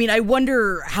I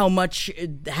wonder how much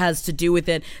it has to do with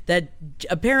it that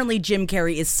apparently Jim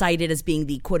Carrey is cited as being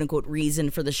the quote-unquote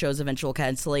reason for the show's eventual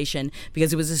cancellation,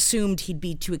 because it was assumed he'd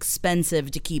be too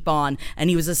expensive to keep on, and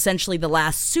he was essentially the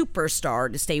last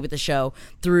superstar to stay with the show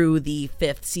through the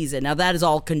 5th season. Now, that is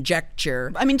all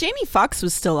conjecture. I mean, Jamie Foxx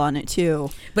was still on it, too.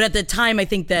 But at the time, I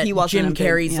think that Jim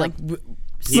Carrey's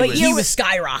he was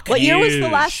skyrocketing. What year was the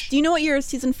last? Do you know what year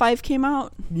season 5 came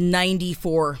out?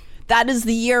 94. That is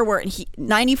the year where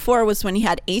 94 was when he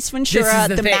had Ace Ventura,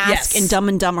 The Mask, and Dumb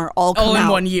and Dumber all come out. In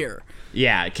 1 year.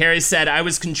 Yeah, Carey said, I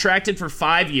was contracted for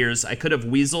 5 years. I could have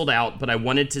weaseled out, but I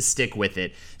wanted to stick with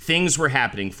it. Things were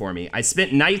happening for me. I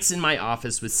spent nights in my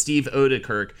office with Steve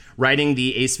Odekirk writing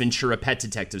the Ace Ventura Pet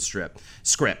Detective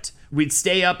script. We'd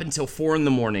stay up until 4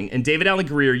 a.m, and David Alan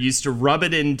Grier used to rub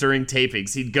it in during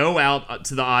tapings. He'd go out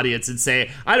to the audience and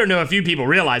say, I don't know if you people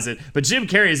realize it, but Jim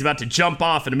Carrey is about to jump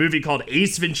off in a movie called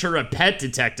Ace Ventura: Pet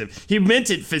Detective. He meant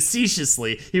it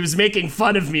facetiously. He was making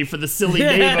fun of me for the silly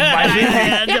name of my movie.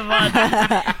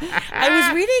 I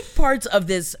was reading parts of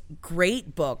this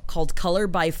great book called Color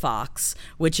by Fox,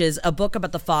 which is a book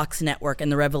about the Fox network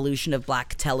and the revolution of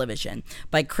black television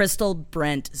by Crystal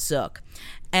Brent Zook.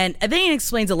 And I think it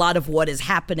explains a lot of what is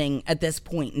happening at this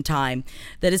point in time,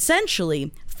 that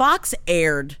essentially Fox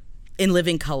aired In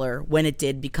Living Color when it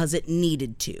did because it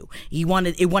needed to. It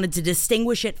wanted to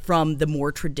distinguish it from the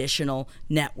more traditional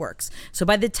networks. So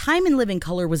by the time In Living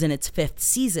Color was in its 5th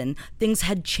season, things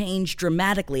had changed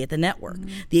dramatically at the network.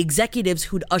 Mm-hmm. The executives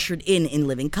who'd ushered in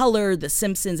Living Color, The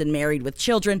Simpsons, and Married with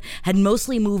Children had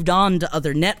mostly moved on to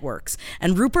other networks,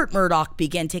 and Rupert Murdoch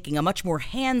began taking a much more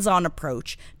hands-on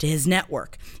approach to his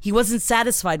network. He wasn't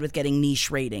satisfied with getting niche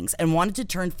ratings and wanted to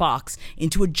turn Fox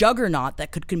into a juggernaut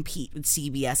that could compete with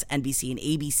CBS, NBC, and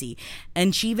ABC.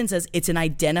 And she even says it's an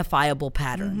identifiable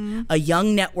pattern. Mm-hmm. A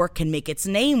young network can make its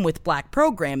name with black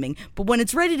programming, but when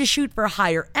it's ready to shoot for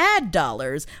higher ad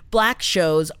dollars, black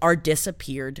shows are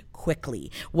disappeared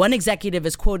quickly. One executive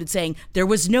is quoted saying, there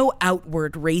was no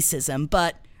outward racism,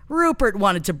 but Rupert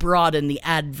wanted to broaden the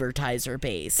advertiser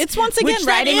base. It's once again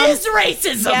writing on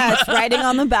racism. Yeah, it's writing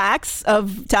on the backs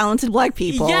of talented black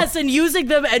people. Yes, and using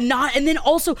them and then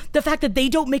also the fact that they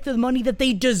don't make the money that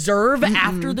they deserve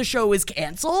after the show is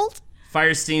canceled.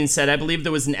 Firestein said, I believe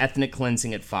there was an ethnic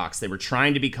cleansing at Fox. They were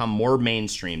trying to become more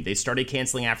mainstream. They started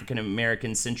canceling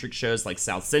African-American centric shows like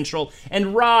South Central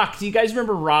and Rock. Do you guys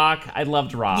remember Rock? I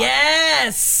loved Rock.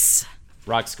 Yes!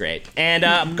 Rock's great.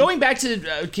 And going back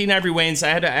to Keenen Ivory Wayans, I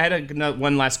had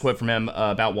one last quote from him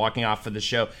about walking off of the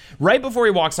show. Right before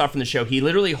he walks off from the show, he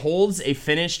literally holds a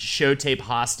finished show tape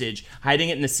hostage, hiding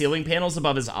it in the ceiling panels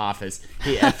above his office.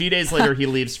 A few days later, he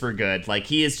leaves for good. Like,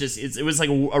 he is just, it was like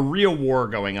a real war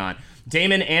going on.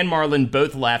 Damon and Marlon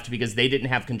both left because they didn't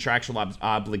have contractual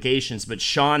obligations, but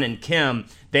Sean and Kim,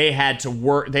 they had to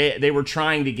work. They were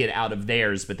trying to get out of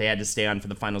theirs, but they had to stay on for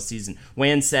the final season.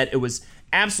 Wayans said it was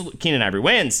Keenen Ivory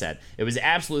Wayans said, it was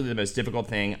absolutely the most difficult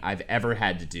thing I've ever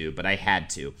had to do, but I had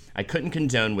to. I couldn't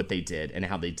condone what they did and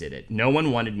how they did it. No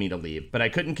one wanted me to leave, but I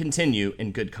couldn't continue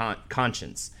in good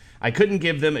conscience. I couldn't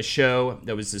give them a show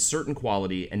that was a certain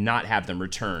quality and not have them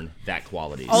return that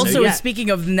quality. Also,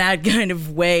 speaking of that kind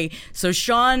of way, so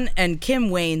Sean and Kim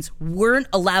Wayans weren't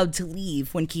allowed to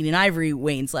leave when Keenen Ivory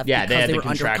Wayans left because they were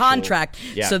under contract.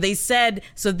 Yeah. So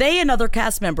they and other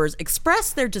cast members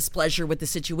expressed their displeasure with the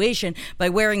situation by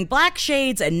wearing black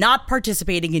shades and not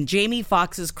participating in Jamie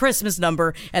Foxx's Christmas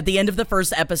number at the end of the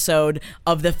first episode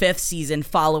of the 5th season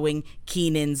following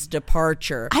Keenan's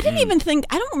departure. I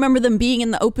don't remember them being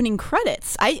in the opening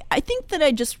credits. I think that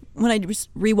when I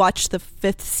rewatched the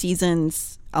 5th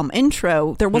season's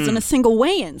intro, there wasn't a single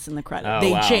Wayans in the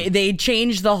credits. They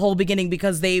changed the whole beginning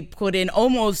because they put in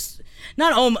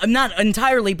not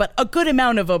entirely, but a good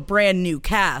amount of a brand new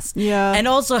cast. Yeah. And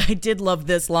also, I did love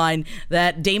this line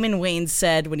that Damon Wayans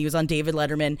said when he was on David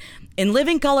Letterman. In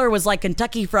Living Color was like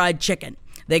Kentucky Fried Chicken.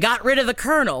 They got rid of the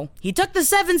Colonel. He took the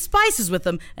 7 spices with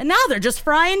him, and now they're just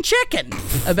frying chicken.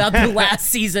 About the last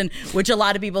season, which a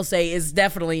lot of people say is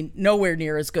definitely nowhere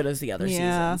near as good as the other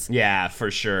seasons. Yeah,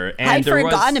 for sure. And I'd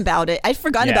forgotten about it. I'd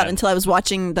forgotten about it until I was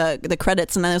watching the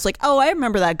credits, and then I was like, oh, I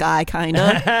remember that guy, kind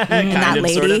of. And that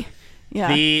lady. Sort of.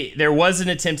 Yeah. There was an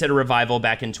attempt at a revival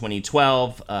back in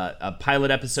 2012.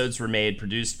 Pilot episodes were made,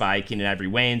 produced by Keenen Ivory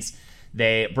Wayans.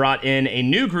 They brought in a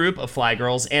new group of Fly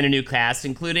Girls and a new cast,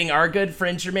 including our good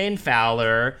friend Jermaine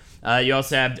Fowler. You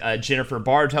also have Jennifer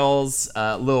Bartels,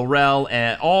 Lil Rel,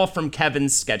 and all from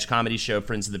Kevin's sketch comedy show,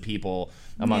 Friends of the People,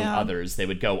 among others. They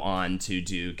would go on to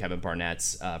do Kevin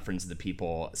Barnett's Friends of the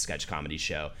People sketch comedy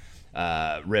show.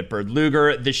 Rip Bird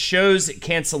Luger. The show's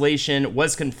cancellation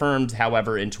was confirmed,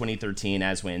 however, in 2013,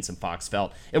 as Wayans and Fox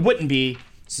felt it wouldn't be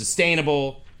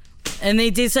sustainable. And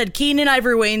they said, Keenen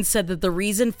Ivory Wayans said that the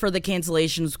reason for the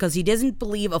cancellation was because he doesn't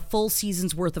believe a full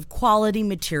season's worth of quality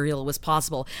material was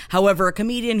possible. However, a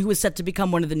comedian who was set to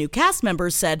become one of the new cast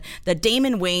members said that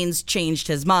Damon Wayans changed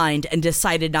his mind and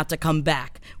decided not to come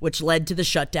back, which led to the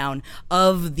shutdown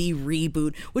of the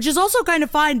reboot, which is also kind of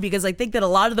fine because I think that a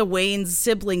lot of the Wayans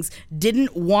siblings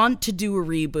didn't want to do a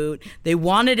reboot. They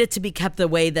wanted it to be kept the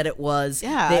way that it was.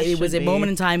 Yeah, it was a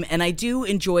moment in time, and I do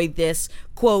enjoy this,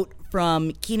 quote,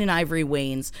 from Keenan Ivory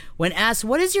Waynes. When asked,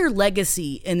 what is your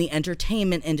legacy in the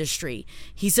entertainment industry?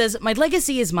 He says, my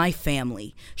legacy is my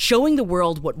family, showing the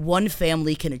world what one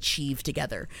family can achieve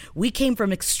together. We came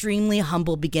from extremely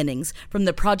humble beginnings, from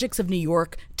the projects of New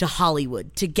York to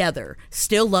Hollywood, together,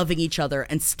 still loving each other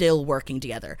and still working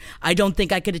together. I don't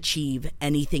think I could achieve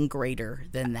anything greater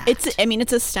than that.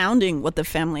 It's astounding what the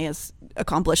family has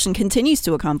accomplished and continues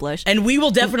to accomplish. And we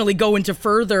will definitely go into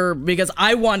further, because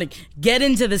I want to get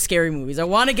into the scary movies. I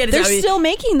want to get into... They're still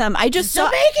making them.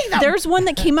 There's one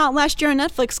that came out last year on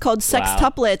Netflix called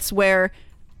Sextuplets, where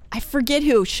I forget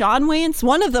who, Sean Wayans,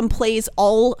 one of them plays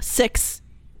all 6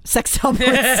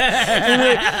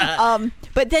 sextuplets.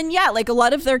 But then, like a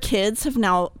lot of their kids have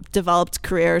now developed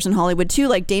careers in Hollywood too.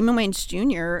 Like Damon Wayans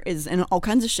Jr. is in all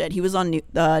kinds of shit. He was on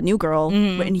New Girl,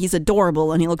 and he's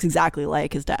adorable, and he looks exactly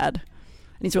like his dad.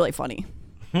 And he's really funny.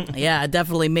 Yeah, it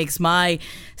definitely makes my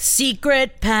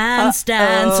secret pants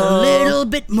dance a little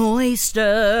bit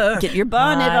moister. Get your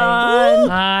bonnet on.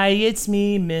 Hi, it's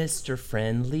me, Mr.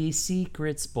 Friendly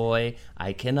Secrets Boy.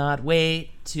 I cannot wait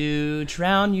to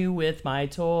drown you with my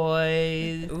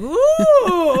toys. Ooh!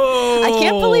 I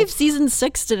can't believe season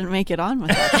 6 didn't make it on with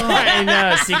that. I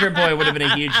know, Secret Boy would have been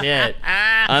a huge hit.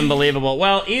 Unbelievable.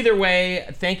 Well, either way,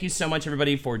 thank you so much,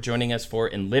 everybody, for joining us for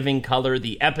In Living Color,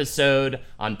 the episode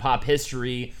on pop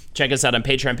history. Check us out on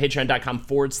Patreon,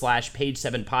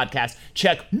 patreon.com/Page7podcast.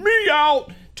 Check me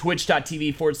out,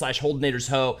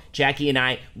 twitch.tv/HoldenatorsHo. Jackie and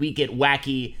I, we get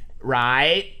wacky,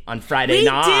 right? On Friday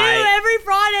night. We do, every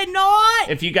Friday night.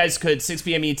 If you guys could, 6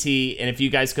 p.m. ET, and if you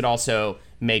guys could also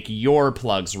make your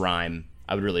plugs rhyme,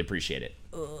 I would really appreciate it.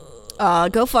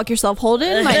 Go fuck yourself,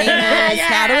 Holden. My name is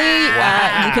Natalie.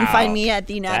 Wow. You can find me at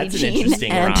the Natty That's Jean. an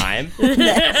interesting rhyme.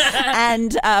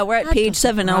 And we're at Page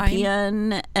 7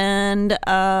 LPN and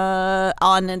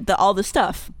on all the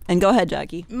stuff. And go ahead,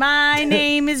 Jackie. My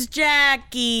name is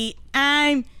Jackie.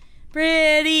 I'm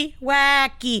pretty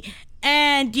wacky.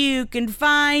 And you can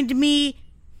find me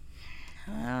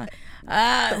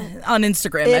on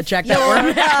Instagram at Jack That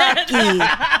Worm.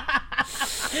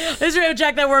 Instagram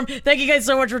Jack That Worm. Thank you guys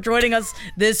so much for joining us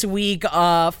this week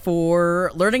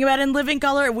for learning about In Living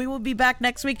Color. We will be back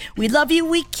next week. We love you.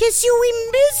 We kiss you. We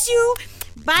miss you.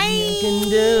 Bye. You can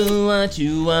do what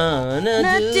you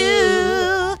wanna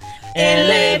do. In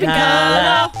Living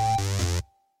Color.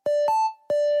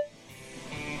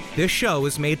 This show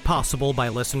is made possible by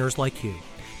listeners like you.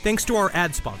 Thanks to our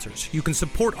ad sponsors, you can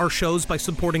support our shows by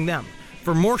supporting them.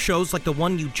 For more shows like the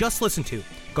one you just listened to,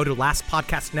 go to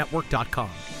lastpodcastnetwork.com.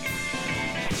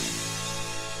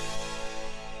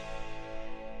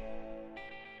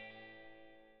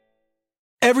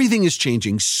 Everything is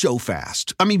changing so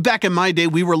fast. I mean, back in my day,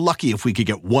 we were lucky if we could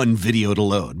get one video to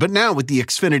load. But now with the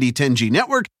Xfinity 10G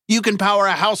network, you can power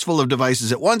a house full of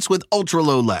devices at once with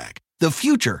ultra-low lag. The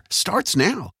future starts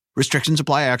now. Restrictions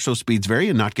apply. Actual speeds vary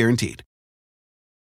and not guaranteed.